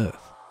bowels of the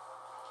earth.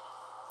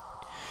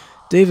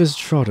 Davis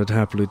trotted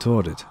happily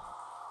toward it,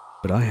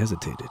 but I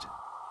hesitated.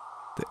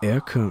 The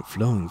air current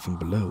flowing from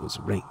below was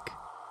rank,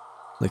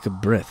 like a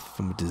breath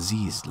from a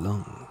diseased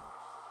lung.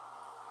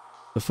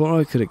 Before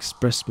I could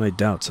express my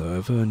doubts,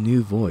 however, a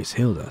new voice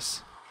hailed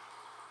us.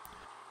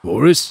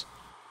 "Boris,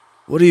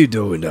 what are you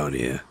doing down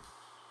here?"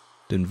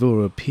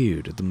 Denvora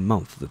appeared at the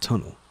mouth of the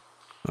tunnel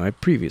I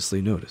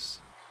previously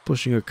noticed,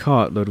 pushing a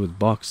cart loaded with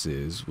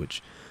boxes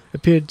which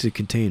appeared to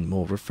contain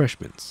more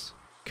refreshments.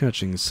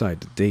 Catching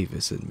sight of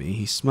Davis and me,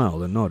 he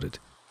smiled and nodded.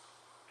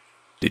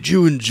 "Did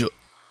you enjoy—"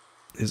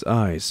 His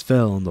eyes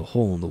fell on the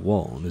hole in the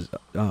wall,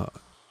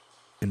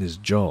 and his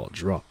jaw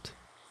dropped.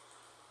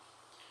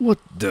 "What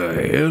the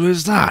hell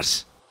is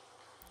that?"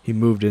 He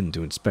moved in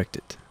to inspect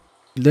it,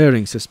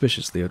 glaring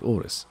suspiciously at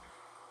Oris.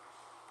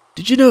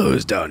 "Did you know it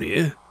was down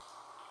here?"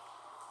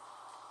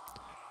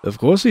 "Of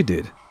course he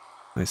did,"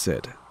 I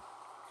said,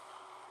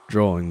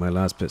 drawing my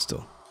last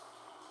pistol,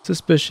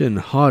 suspicion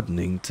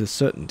hardening to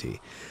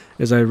certainty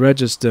as I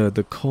registered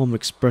the calm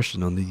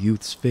expression on the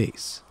youth's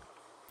face.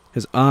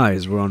 His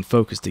eyes were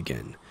unfocused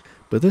again,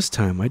 but this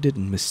time I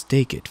didn't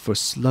mistake it for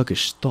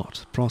sluggish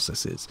thought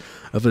processes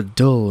of a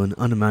dull and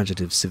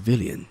unimaginative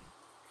civilian.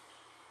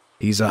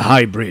 "He's a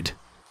hybrid,"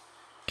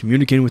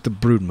 communicating with the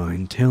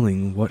broodmind,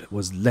 telling what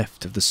was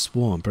left of the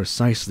swarm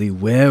precisely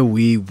where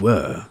we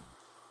were.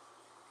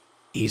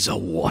 "He's a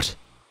what?"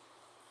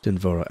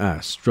 Denvora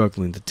asked,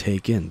 struggling to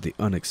take in the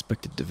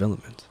unexpected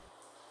development.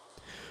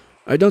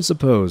 I don't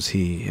suppose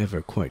he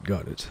ever quite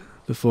got it,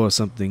 before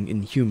something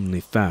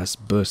inhumanly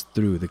fast burst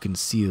through the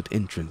concealed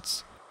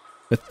entrance.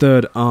 A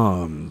third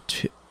arm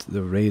tipped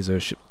the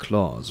razor-shaped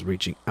claws,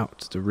 reaching out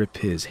to rip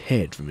his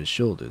head from his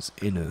shoulders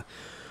in a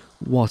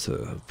water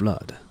of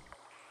blood.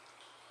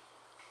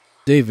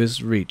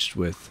 Davis reached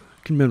with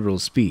commendable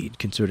speed,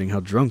 considering how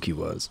drunk he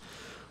was,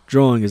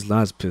 drawing his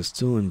last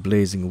pistol and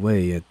blazing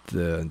away at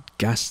the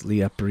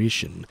ghastly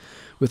apparition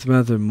with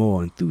rather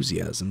more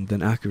enthusiasm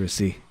than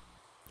accuracy.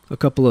 A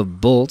couple of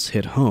bolts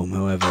hit home,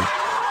 however,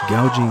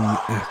 gouging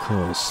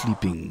Accor's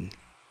sleeping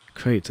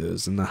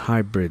craters in the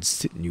hybrid's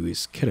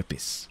sinuous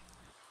carapace,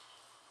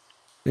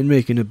 and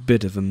making a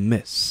bit of a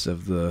mess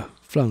of the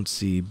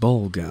flouncy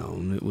ball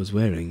gown it was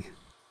wearing,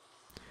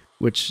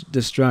 which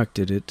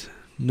distracted it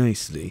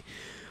nicely,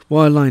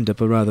 while I lined up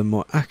a rather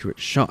more accurate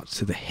shot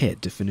to the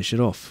head to finish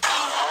it off.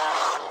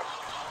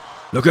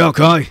 "Look out,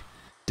 Kai!"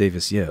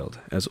 Davis yelled,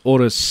 as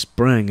Oris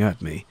sprang at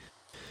me,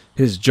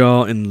 his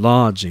jaw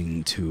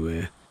enlarging to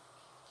a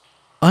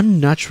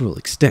unnatural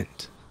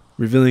extent,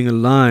 revealing a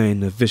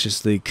line of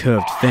viciously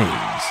curved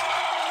fangs.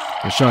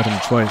 I shot him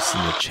twice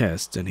in the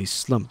chest, and he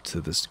slumped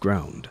to the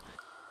ground,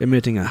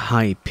 emitting a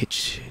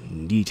high-pitched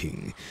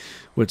bleating,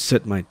 which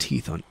set my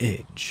teeth on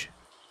edge.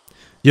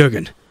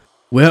 "Jurgen,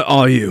 where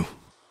are you?"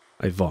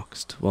 I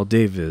voxed, while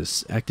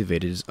Davis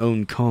activated his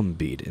own comm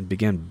bead and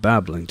began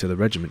babbling to the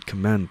regiment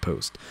command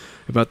post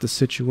about the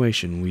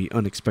situation we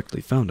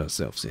unexpectedly found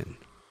ourselves in.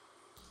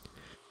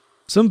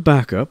 Some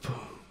backup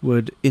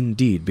would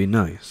indeed be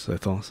nice, I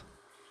thought,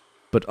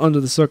 but under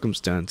the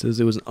circumstances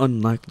it was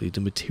unlikely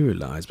to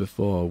materialize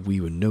before we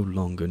would no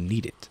longer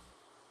need it,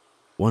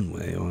 one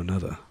way or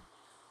another.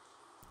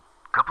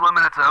 "Couple of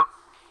minutes out,"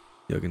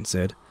 Jurgen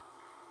said.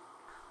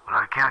 "But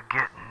I can't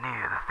get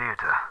near the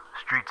theater.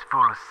 Street's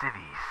full of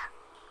civvies."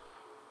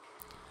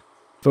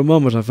 For a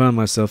moment I found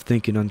myself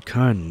thinking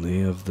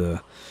unkindly of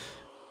the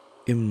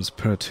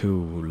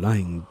Imspertu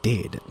lying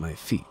dead at my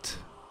feet,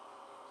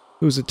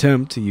 whose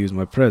attempt to use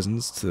my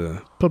presence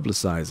to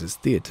publicize his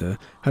theater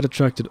had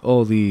attracted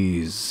all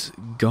these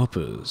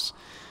gawpers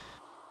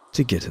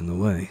to get in the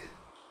way.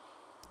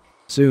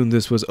 Soon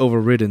this was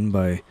overridden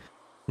by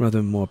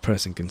rather more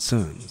pressing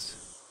concerns,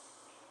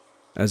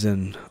 as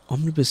an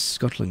omnibus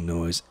scuttling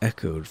noise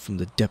echoed from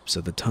the depths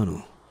of the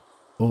tunnel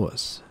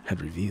Oris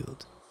had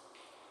revealed.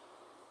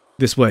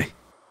 "This way,"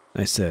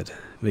 I said,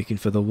 making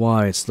for the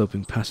wide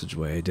sloping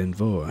passageway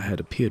Denvora had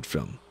appeared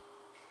from.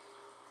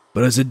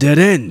 "But it's a dead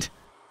end,"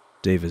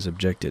 Davis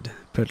objected,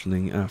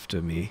 pedaling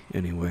after me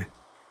anyway.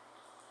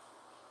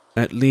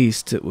 At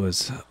least it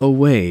was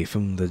away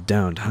from the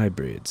downed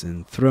hybrids,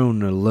 and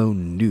Throne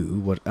alone knew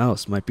what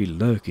else might be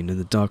lurking in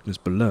the darkness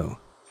below.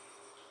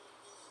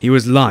 "He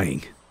was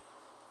lying,"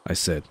 I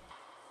said,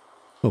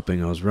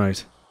 hoping I was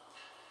right.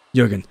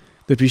 "Jurgen,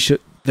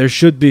 there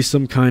should be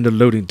some kind of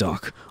loading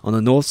dock on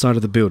the north side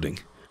of the building.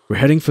 We're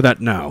heading for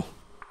that now."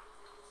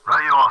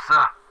 "Right you are,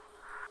 sir."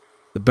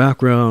 The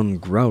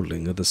background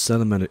growling of the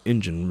salamander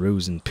engine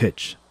rose in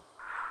pitch.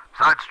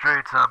 "Side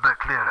streets are a bit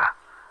clearer.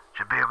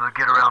 Should be able to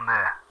get around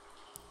there."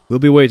 "We'll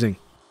be waiting,"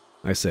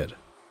 I said,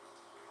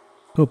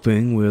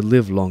 hoping we'll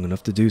live long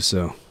enough to do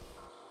so.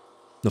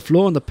 The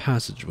floor in the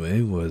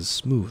passageway was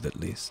smooth at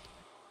least,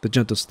 the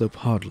gentle slope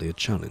hardly a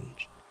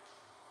challenge,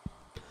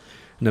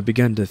 and I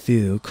began to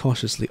feel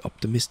cautiously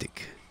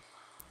optimistic.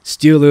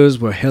 Stealers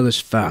were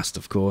hellish fast,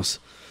 of course,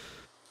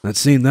 I'd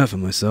seen that for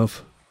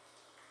myself.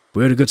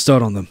 We had a good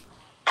start on them.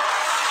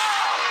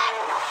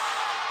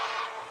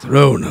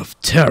 Throne of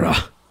Terror!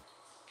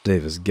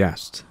 Davis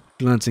gasped,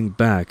 glancing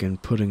back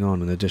and putting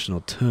on an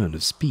additional turn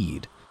of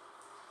speed,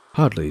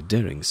 hardly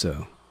daring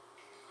so.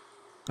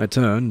 I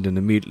turned and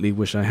immediately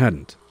wished I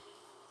hadn't.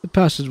 The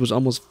passage was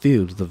almost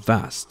filled with a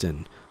vast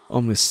and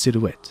ominous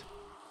silhouette,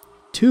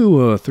 2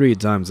 or 3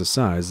 times the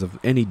size of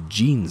any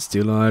gene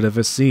stealer I'd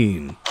ever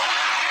seen.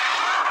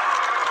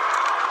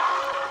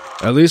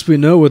 At least we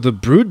know where the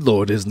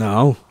Broodlord is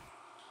now,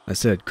 I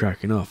said,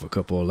 cracking off a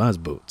couple of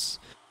lasboats,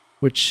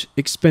 which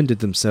expended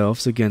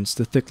themselves against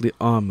the thickly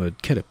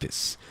armored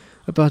carapace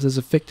about as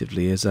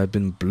effectively as I'd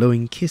been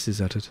blowing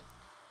kisses at it.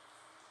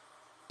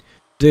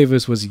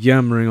 Davis was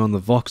yammering on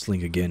the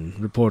Voxlink again,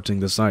 reporting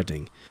the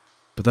sighting,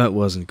 but that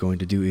wasn't going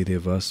to do either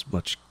of us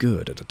much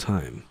good at a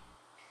time.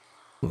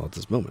 Well, at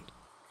this moment.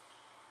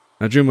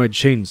 I drew my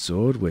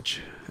chainsword,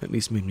 which at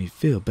least made me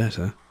feel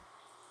better,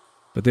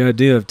 but the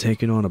idea of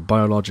taking on a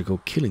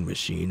biological killing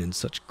machine in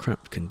such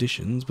cramped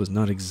conditions was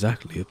not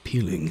exactly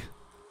appealing.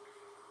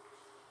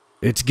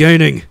 It's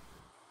gaining,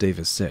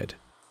 Davis said,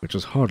 which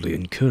was hardly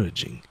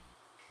encouraging.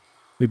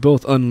 We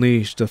both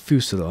unleashed a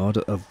fusillade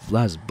of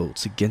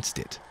lasboats against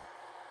it,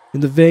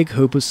 in the vague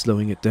hope of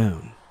slowing it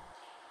down.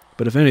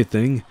 But if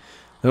anything,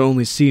 that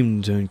only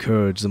seemed to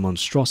encourage the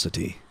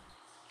monstrosity.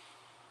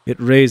 It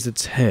raised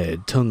its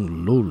head,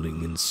 tongue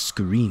lolling and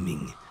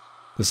screaming,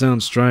 the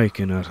sound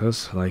striking at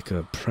us like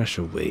a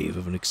pressure wave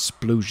of an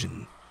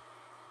explosion.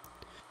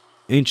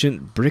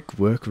 Ancient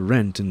brickwork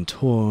rent and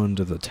tore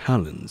under the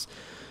talons,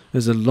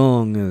 as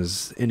long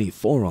as any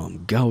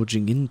forearm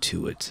gouging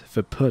into it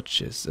for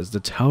purchase as the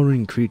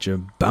towering creature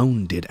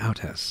bounded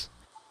at us.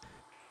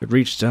 It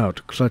reached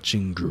out,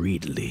 clutching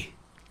greedily.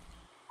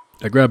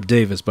 I grabbed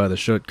Davis by the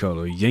shirt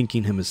collar,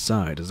 yanking him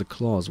aside as the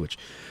claws which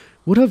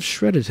would have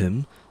shredded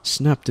him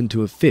snapped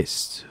into a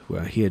fist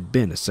where he had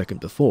been a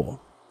second before,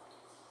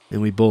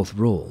 and we both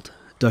rolled,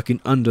 ducking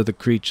under the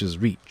creature's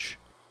reach.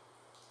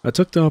 I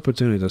took the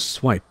opportunity to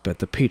swipe at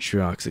the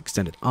Patriarch's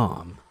extended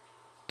arm,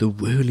 the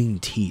whirling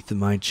teeth of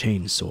my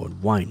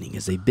chainsword whining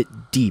as they bit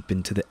deep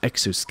into the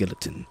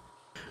exoskeleton,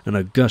 and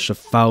a gush of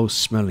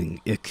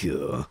foul-smelling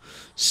ichor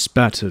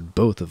spattered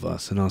both of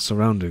us and our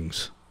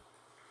surroundings.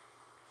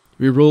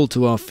 We rolled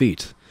to our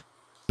feet,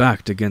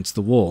 backed against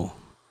the wall,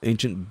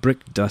 ancient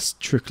brick dust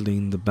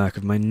trickling the back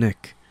of my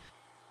neck.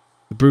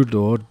 The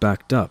Broodlord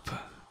backed up,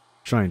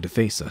 trying to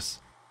face us,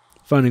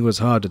 finding it was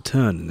hard to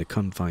turn in the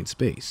confined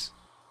space.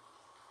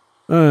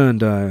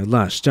 And I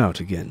lashed out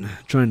again,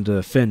 trying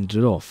to fend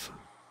it off.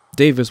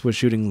 Davis was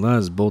shooting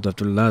lasbolt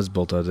after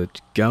lasbolt at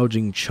it,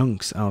 gouging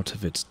chunks out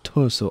of its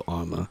torso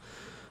armor,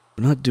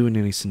 but not doing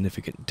any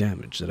significant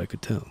damage that I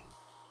could tell.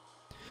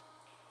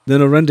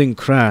 Then a rending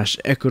crash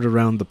echoed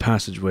around the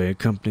passageway,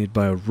 accompanied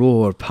by a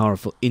roar of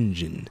powerful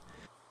engine,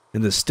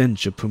 and the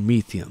stench of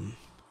promethium,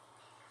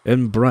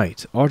 and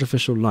bright,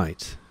 artificial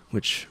light,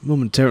 which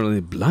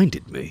momentarily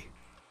blinded me.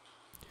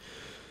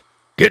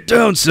 "Get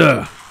down,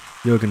 sir!"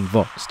 Jurgen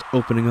voxed,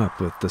 opening up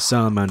with the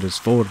salamander's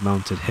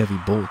forward-mounted heavy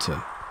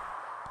bolter,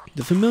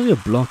 the familiar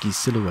blocky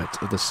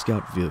silhouette of the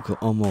scout vehicle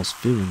almost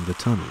filling the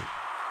tunnel.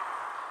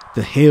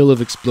 The hail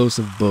of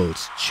explosive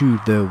bolts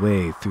chewed their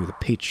way through the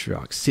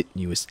Patriarch's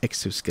sinuous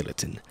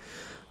exoskeleton,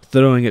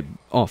 throwing it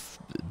off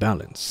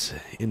balance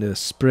in a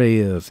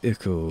spray of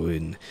ichor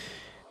and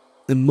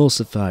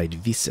emulsified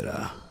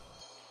viscera.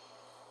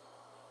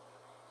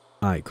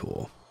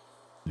 Ichor.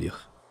 Ugh.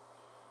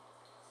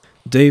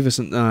 Davis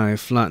and I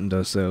flattened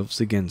ourselves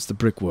against the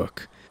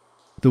brickwork,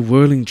 the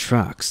whirling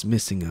tracks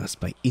missing us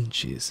by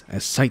inches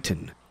as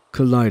Satan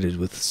collided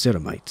with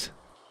ceramite.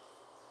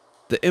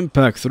 The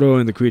impact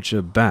throwing the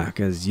creature back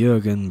as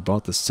Jurgen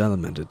brought the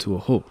salamander to a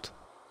halt.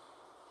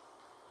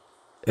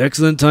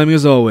 "Excellent timing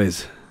as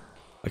always,"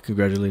 I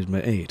congratulated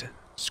my aide,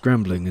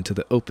 scrambling into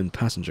the open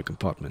passenger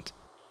compartment,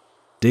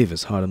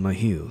 Davis hard on my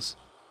heels.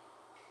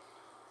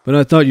 "But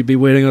I thought you'd be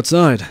waiting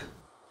outside."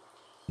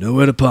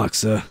 "Nowhere to park,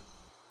 sir,"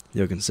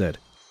 Jurgen said.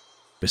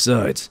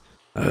 "Besides,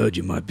 I heard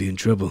you might be in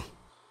trouble."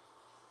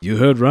 "You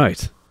heard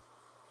right,"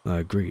 I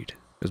agreed,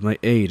 as my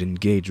aide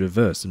engaged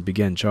reverse and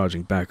began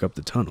charging back up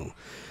the tunnel,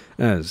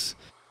 as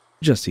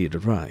just he had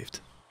arrived.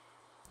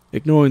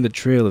 Ignoring the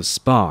trail of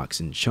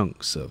sparks and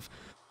chunks of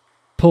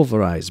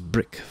pulverized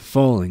brick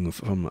falling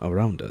from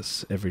around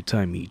us every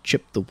time he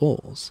chipped the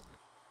walls,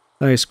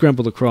 I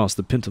scrambled across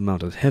the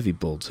pintle-mounted heavy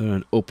bolter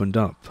and opened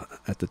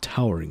up at the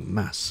towering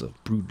mass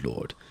of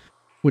Broodlord,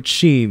 which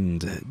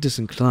seemed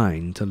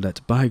disinclined to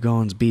let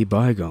bygones be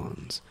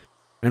bygones,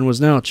 and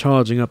was now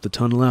charging up the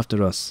tunnel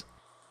after us,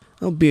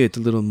 albeit a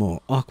little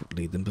more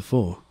awkwardly than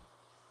before.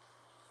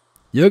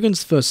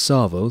 Jurgen's first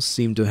salvo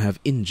seemed to have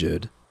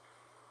injured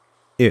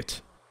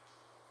it,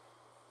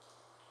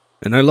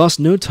 and I lost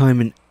no time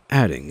in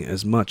adding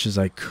as much as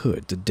I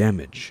could to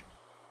damage.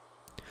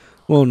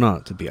 Well,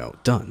 not to be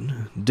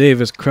outdone,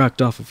 Davis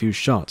cracked off a few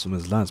shots from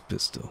his las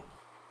pistol.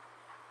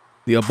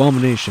 The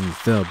abomination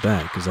fell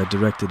back as I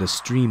directed a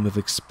stream of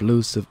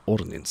explosive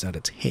ordnance at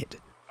its head,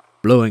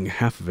 blowing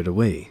half of it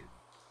away,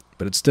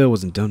 but it still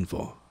wasn't done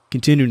for.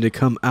 continuing to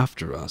come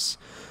after us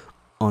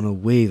on a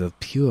wave of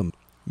pure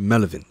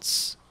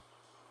malevolence.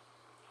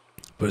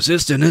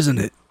 "Persistent, isn't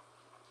it?"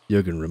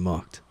 Jurgen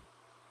remarked,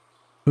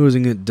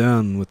 hosing it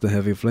down with the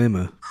heavy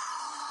flamer.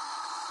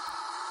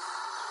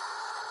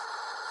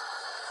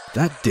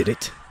 That did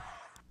it.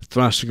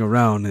 Thrashing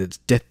around in its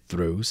death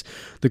throes,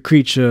 the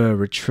creature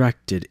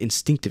retracted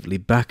instinctively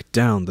back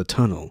down the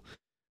tunnel,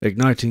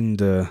 igniting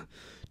the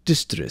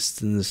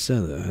distress in the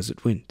cellar as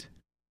it went.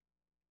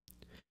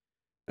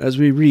 As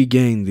we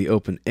regained the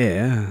open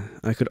air,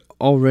 I could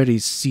already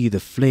see the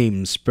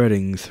flames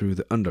spreading through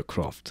the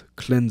undercroft,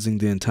 cleansing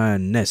the entire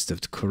nest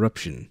of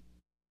corruption.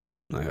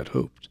 I had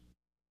hoped.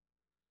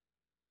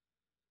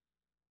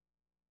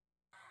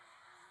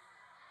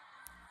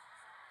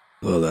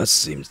 "Well, that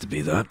seems to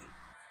be that,"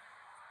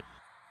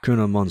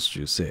 Colonel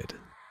Monstru said.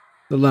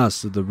 The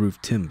last of the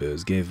roof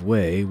timbers gave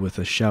way with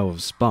a shower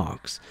of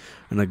sparks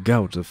and a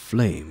gout of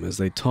flame as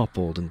they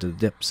toppled into the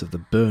depths of the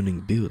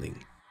burning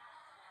building.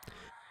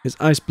 His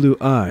ice-blue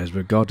eyes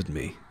regarded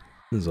me,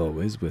 as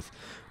always, with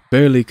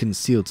barely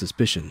concealed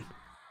suspicion.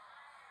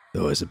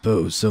 "Though I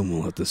suppose someone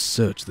will have to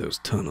search those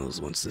tunnels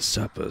once the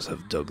sappers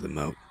have dug them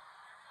out."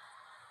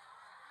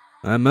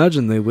 "I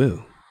imagine they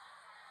will,"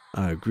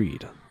 I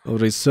agreed,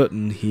 already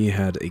certain he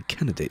had a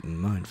candidate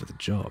in mind for the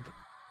job,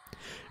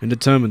 and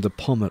determined to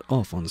palm it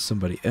off on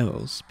somebody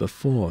else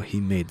before he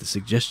made the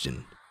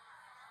suggestion.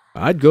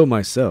 "I'd go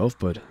myself,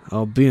 but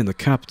I'll be in the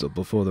capital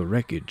before the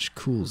wreckage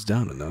cools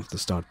down enough to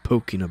start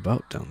poking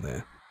about down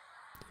there.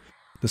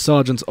 The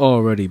sergeant's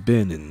already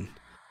been in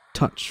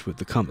touch with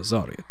the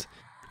commissariat,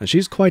 and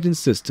she's quite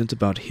insistent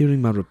about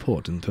hearing my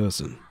report in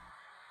person."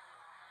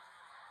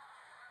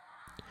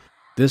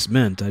 This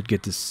meant I'd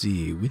get to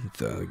see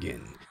Winther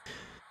again,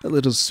 a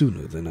little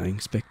sooner than I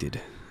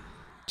expected,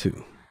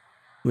 too,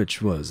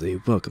 which was a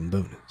welcome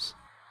bonus.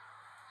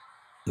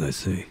 "I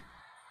see,"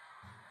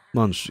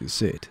 Monstru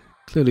said,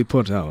 clearly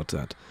put out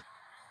at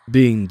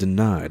being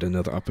denied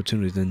another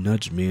opportunity to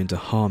nudge me into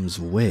harm's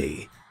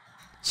way,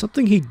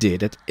 something he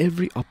did at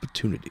every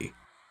opportunity,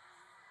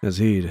 as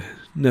he'd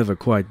never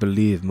quite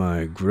believed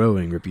my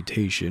growing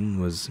reputation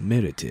was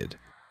merited,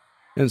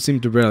 and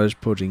seemed to relish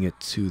putting it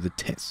to the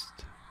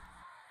test.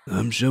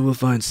 "I'm sure we'll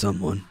find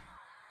someone."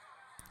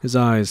 His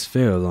eyes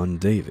fell on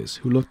Davis,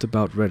 who looked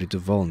about ready to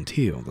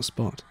volunteer on the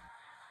spot.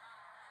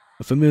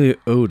 A familiar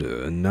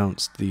odor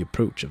announced the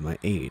approach of my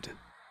aide,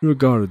 who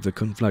regarded the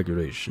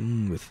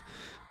conflagration with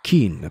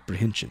keen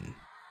apprehension,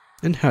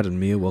 and handed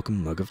me a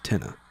welcome mug of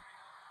tenor.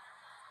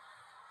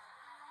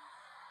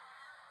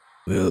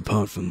 Well,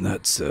 apart from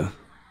that, sir,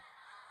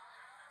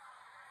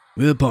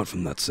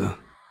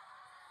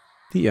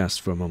 he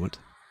asked for a moment.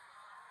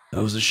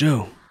 "How was the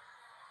show?"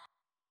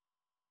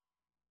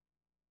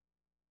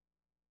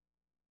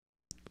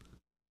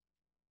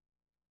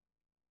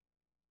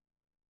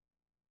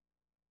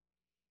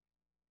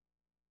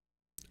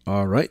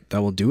 Alright,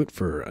 that will do it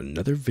for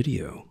another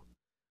video.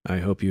 I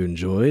hope you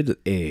enjoyed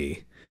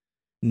a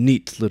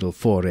neat little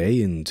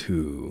foray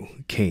into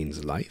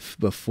Cain's life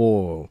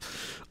before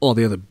all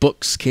the other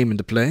books came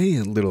into play.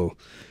 A little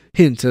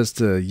hint as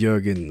to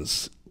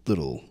Jurgen's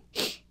little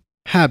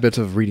habit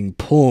of reading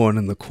porn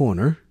in the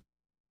corner.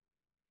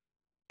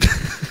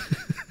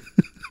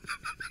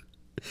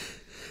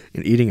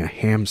 And eating a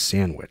ham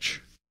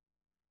sandwich.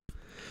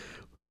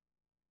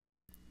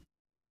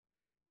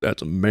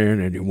 That's a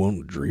man anyone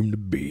would dream to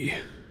be.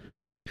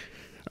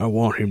 I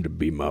want him to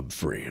be my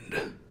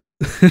friend.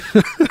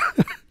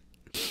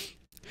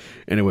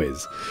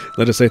 Anyways,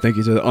 let us say thank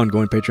you to the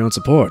ongoing Patreon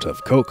support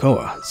of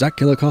Cocoa, Zack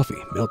Keller Coffey,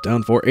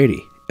 Meltdown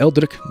 480,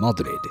 Eldrik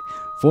Maldred,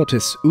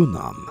 Fortis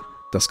Unom,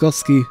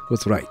 Dostoyevsky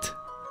was right,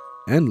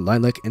 and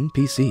Lilac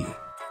NPC.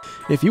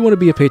 If you want to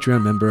be a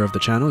Patreon member of the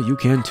channel, you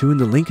can tune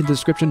the link in the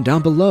description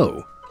down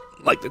below.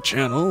 Like the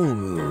channel,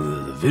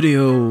 the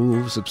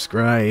video,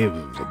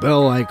 subscribe, the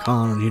bell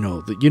icon, you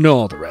know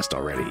all the rest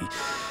already.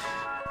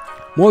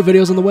 More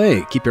videos on the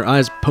way. Keep your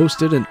eyes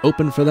posted and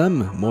open for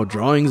them. More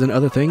drawings and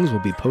other things will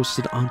be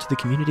posted onto the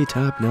community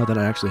tab now that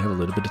I actually have a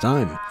little bit of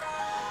time.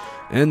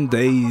 And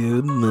they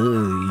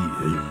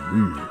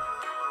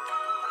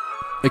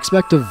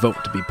expect a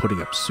vote to be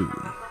putting up soon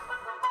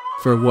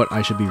for what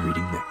I should be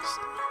reading next.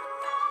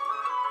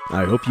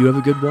 I hope you have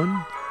a good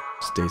one.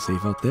 Stay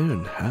safe out there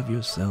and have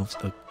yourselves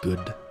a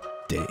good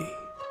day.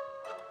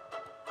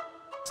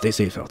 Stay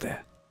safe out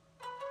there.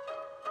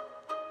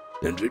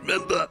 And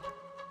remember...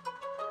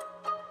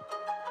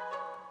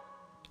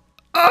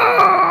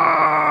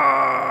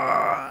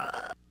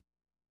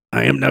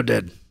 I am now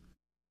dead.